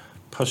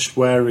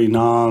 peshwari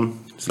naan.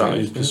 Is that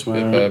his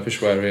Peshwari?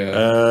 Peshwari,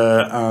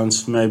 yeah. And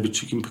maybe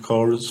chicken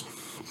pakoras.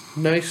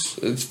 Nice.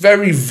 It's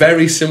very,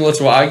 very similar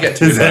to what I get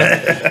to do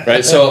there.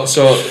 Right. So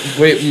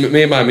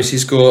me and my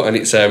missus go, and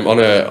it's on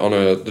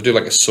a they do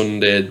like a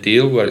Sunday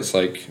deal where it's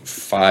like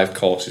 5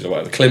 courses or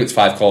whatever. They claim it's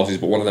 5 courses,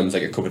 but one of them is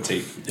like a cup of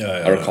tea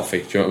or a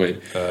coffee. Do you know what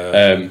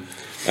I mean?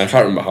 And I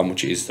can't remember how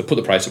much it is. They put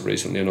the price up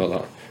recently. I know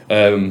that.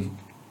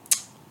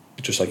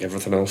 Just like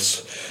everything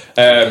else.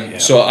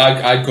 So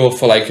I go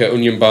for like an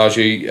onion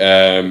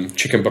bhaji,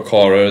 chicken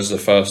pakora as the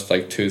first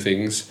like 2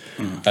 things,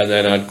 and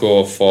then I'd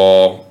go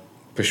for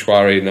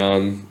Peshwari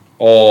naan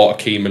or a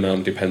keema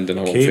naan, depending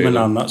on what I'm feeling.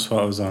 Keema naan, that's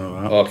what I was on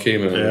about. Oh,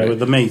 keema naan. Yeah, right. with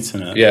the meat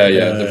in it. Yeah,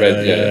 the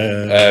red,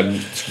 yeah.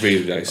 It's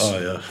really nice. Oh,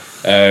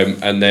 yeah.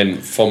 And then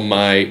for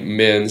my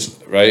mains,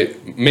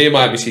 right, me and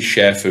my missus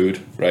share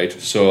food, right?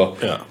 So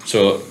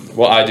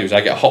what I do is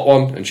I get a hot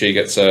one and she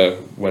gets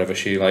whatever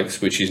she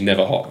likes, which is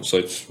never hot.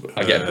 So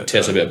I get a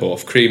taste a bit of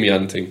both, creamy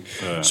and thing.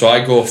 So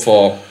I go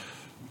for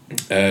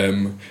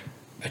a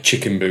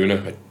chicken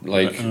boona,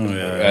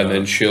 and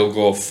then she'll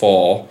go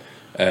for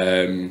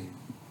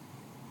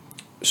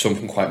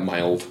something quite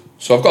mild.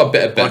 So I've got a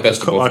bit of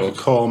best of both like worlds.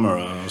 a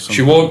korma or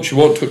something. She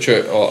won't touch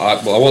it.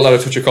 I won't let her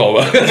touch a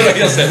korma. Like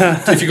I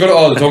said, if you got it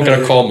all, don't get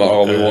a korma,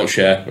 or we won't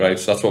share. Right,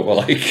 so that's what we're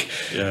like.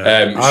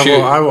 Yeah.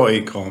 I won't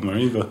eat korma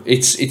either.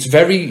 It's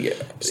very.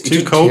 It's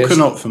too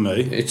coconut for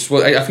me.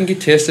 I think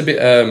it tastes a bit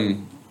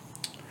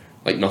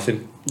like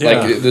nothing. Yeah.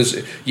 Like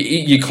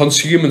you're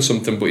consuming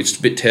something, but it's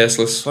a bit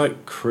tasteless. It's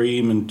like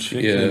cream and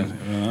chicken.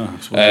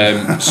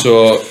 Yeah.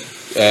 So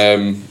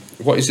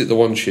what is it? The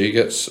one she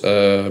gets.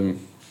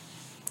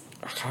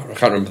 I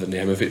can't remember the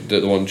name of it.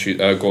 The one she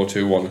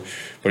go-to one,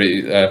 but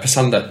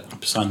pasanda.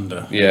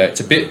 Pasanda. Yeah, it's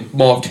a bit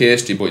more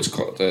tasty, but it's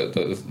got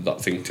that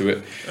thing to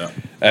it. Yeah.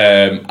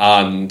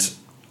 And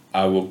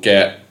I will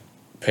get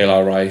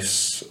pulao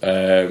rice,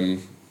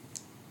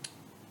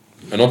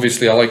 And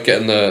obviously, I like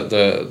getting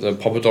the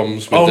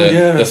poppadoms with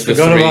I the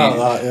forgot three. about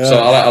that, yeah. So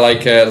I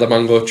like the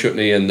mango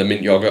chutney and the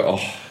mint yogurt.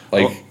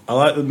 I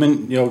like the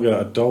mint yogurt.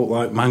 I don't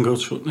like mango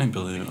chutney,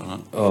 believe it or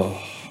not.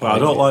 Oh, But I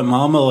don't like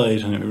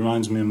marmalade, and it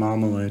reminds me of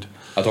marmalade.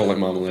 I don't like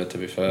marmalade, to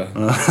be fair.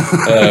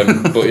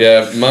 But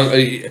yeah,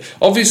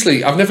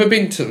 obviously, I've never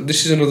been to.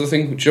 This is another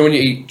thing. Do you know when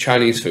you eat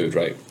Chinese food,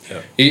 right?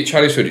 Yeah. You eat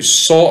Chinese food. It's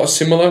sort of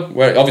similar.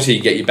 Where obviously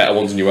you get your better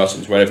ones in your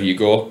restaurants wherever you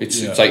go.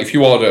 It's like if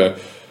you order,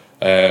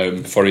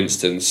 for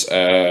instance,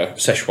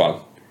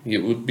 Szechuan, it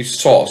would be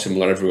sort of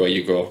similar everywhere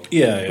you go.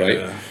 Yeah, right.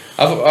 Yeah.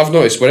 I've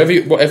noticed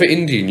whatever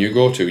Indian you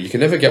go to, you can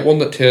never get one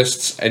that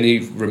tastes any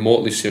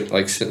remotely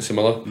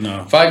similar.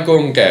 No. If I go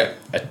and get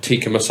a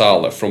tikka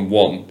masala from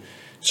one,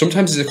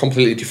 sometimes it's a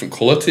completely different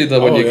quality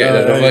than when you get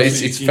another.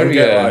 It's you very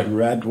get like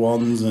red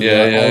ones and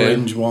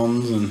orange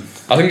ones, and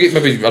I think it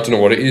maybe, I don't know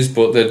what it is,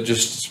 but they're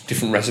just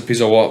different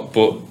recipes or what.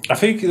 But I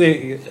think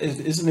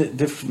isn't it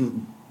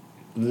different?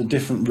 The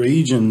different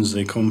regions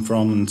they come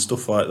from and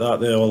stuff like that,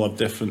 they all have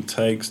different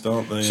takes,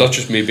 don't they? So that's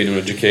just me being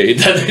uneducated,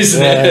 then,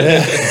 isn't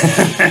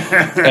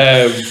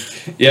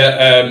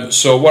it?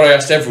 So what I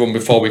asked everyone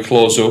before we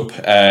close up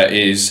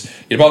is,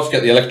 you're about to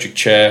get the electric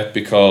chair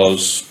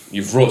because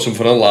you've wrote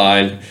something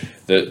online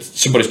that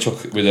somebody's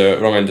took with the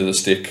wrong end of the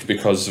stick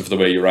because of the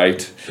way you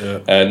write.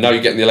 Now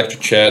you're getting the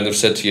electric chair and they've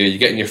said to you, you're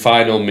getting your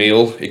final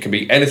meal. It can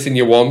be anything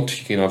you want.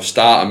 You can have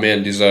starter,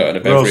 main, dessert and a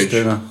beverage. Roast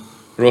dinner.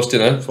 Roast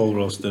dinner? Full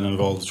roast dinner with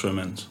all the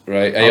trimmings.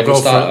 Right. Are you having a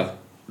starter?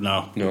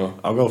 No.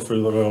 I'll go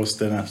through the roast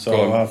dinner. So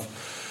I'll have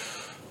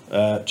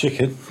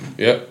chicken.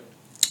 Yeah.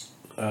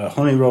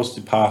 Honey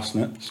roasted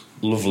parsnips.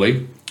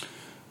 Lovely.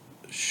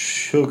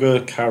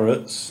 Sugar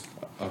carrots.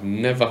 I've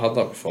never had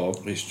that before.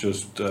 It's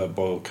just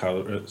boiled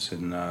carrots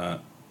in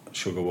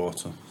sugar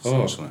water,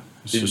 essentially.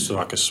 It's just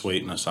like a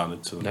sweetness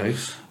added to them.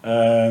 Nice.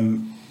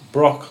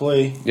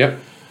 Broccoli. Yep.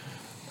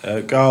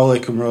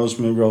 Garlic and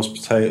rosemary roast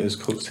potatoes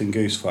cooked in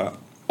goose fat.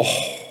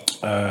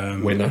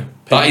 Winner.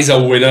 That is a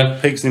winner.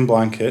 Pigs in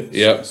blankets.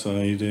 Yeah. So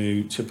you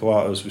do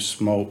chipolatas with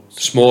smoked.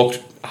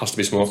 Smoked. Has to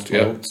be smoked.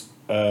 Yeah.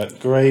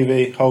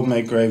 Gravy,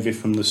 homemade gravy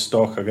from the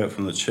stock I get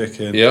from the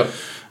chicken. Yep.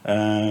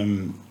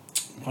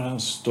 What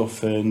else?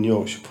 Stuffing,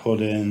 Yorkshire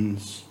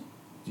puddings,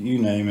 you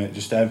name it,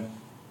 just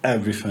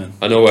everything.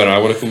 I know where I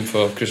want to come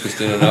for Christmas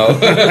dinner now.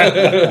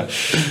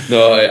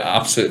 No,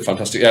 absolutely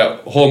fantastic. Yeah,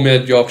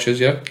 homemade Yorkshires,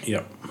 yeah?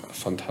 Yep.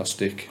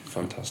 Fantastic.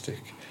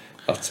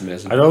 That's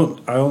amazing. I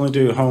only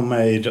do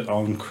homemade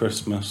on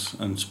Christmas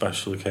and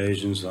special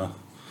occasions though.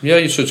 Yeah,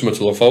 you've such something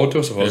to look forward to,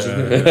 I suppose.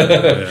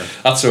 Yeah.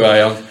 That's who I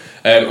am.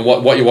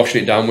 What are you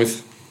washing it down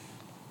with?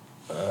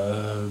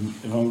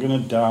 If I'm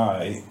going to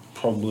die,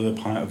 probably a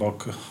pint of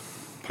vodka.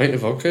 Pint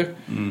of vodka?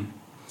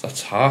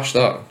 That's harsh,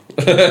 that.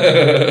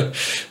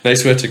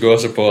 Nice way to go, I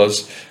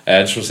suppose. Just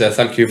want to say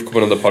thank you for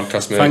coming on the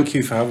podcast, mate. Thank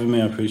you for having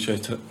me, I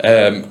appreciate it.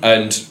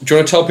 And do you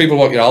want to tell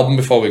people about your album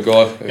before we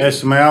go? Yeah,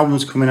 so my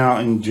album's coming out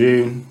in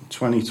June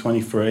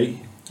 2023.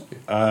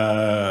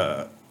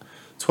 12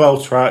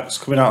 tracks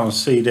coming out on a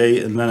CD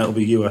and then it'll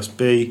be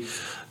USB.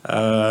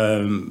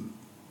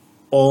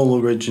 All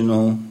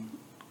original,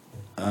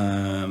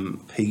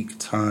 peak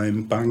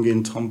time,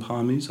 banging Tom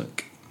Parr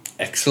music.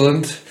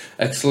 Excellent.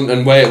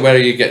 And where are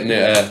you getting it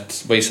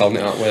at? Where are you selling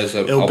it at? Where's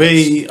it? It'll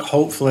be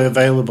hopefully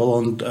available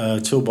on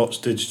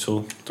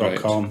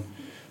toolboxdigital.com. Right.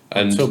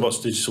 And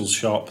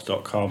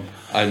toolboxdigitalshop.com.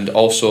 And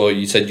also,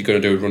 you said you're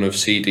going to do a run of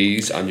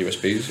CDs and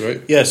USBs,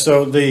 right? Yeah,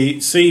 so the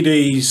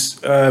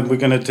CDs, we're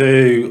going to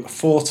do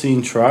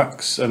 14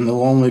 tracks, and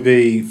there'll only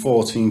be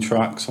 14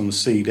 tracks on the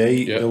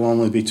CD. Yep. There'll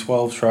only be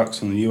 12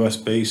 tracks on the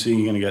USB, so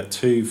you're going to get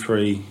 2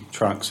 free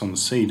tracks on the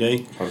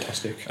CD.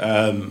 Fantastic.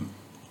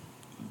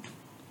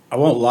 I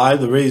won't lie,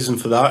 the reason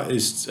for that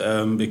is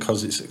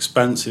because it's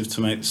expensive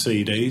to make the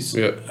CDs.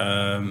 Yeah.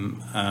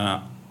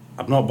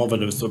 I'm not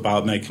bothered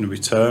about making a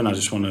return, I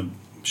just want to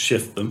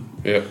shift them.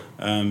 Yeah.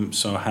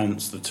 So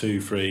hence the 2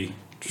 free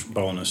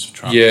bonus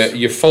tracks. Yeah,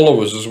 your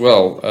followers as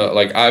well.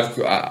 Like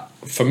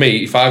for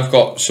me, if I've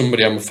got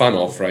somebody I'm a fan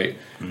of, right,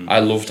 I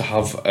love to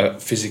have a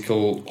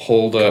physical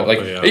holder. Like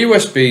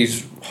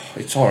USBs,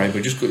 it's alright,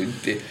 but just to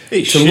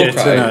it's look shit,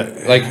 at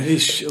it. Like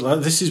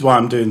this is why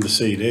I'm doing the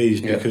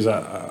CDs, because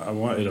I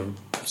wanted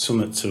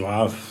something to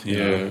have. You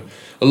know?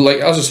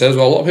 Like as I said as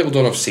well, a lot of people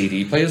don't have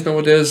CD players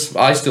nowadays.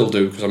 I still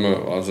do because I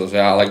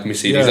like my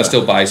CDs. I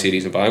still buy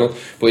CDs and vinyl,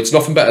 but it's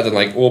nothing better than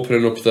like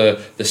opening up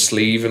the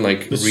sleeve and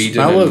like the reading.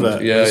 Smell of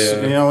it. Yeah.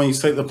 You know, when you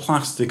take the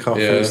plastic off,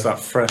 it's that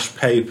fresh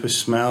paper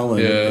smell,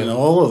 and you know,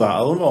 all of that. I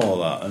love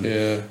all of that. And,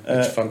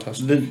 it's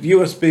fantastic. The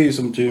USBs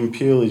I'm doing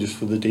purely just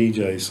for the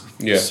DJs.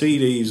 Yeah.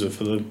 CDs are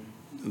for the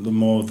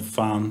more of the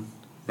fan.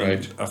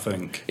 Right. I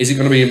think. Is it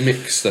going to be a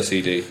mix, the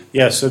CD?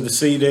 Yeah, so the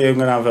CD I'm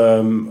going to have,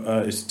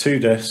 it's 2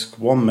 discs,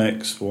 1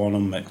 mixed, 1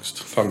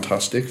 unmixed.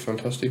 Fantastic,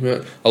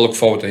 mate. I look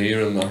forward to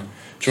hearing that. Do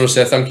you want to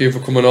say thank you for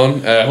coming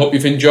on? I hope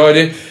you've enjoyed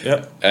it.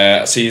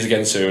 Yep. See you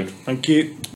again soon. Thank you.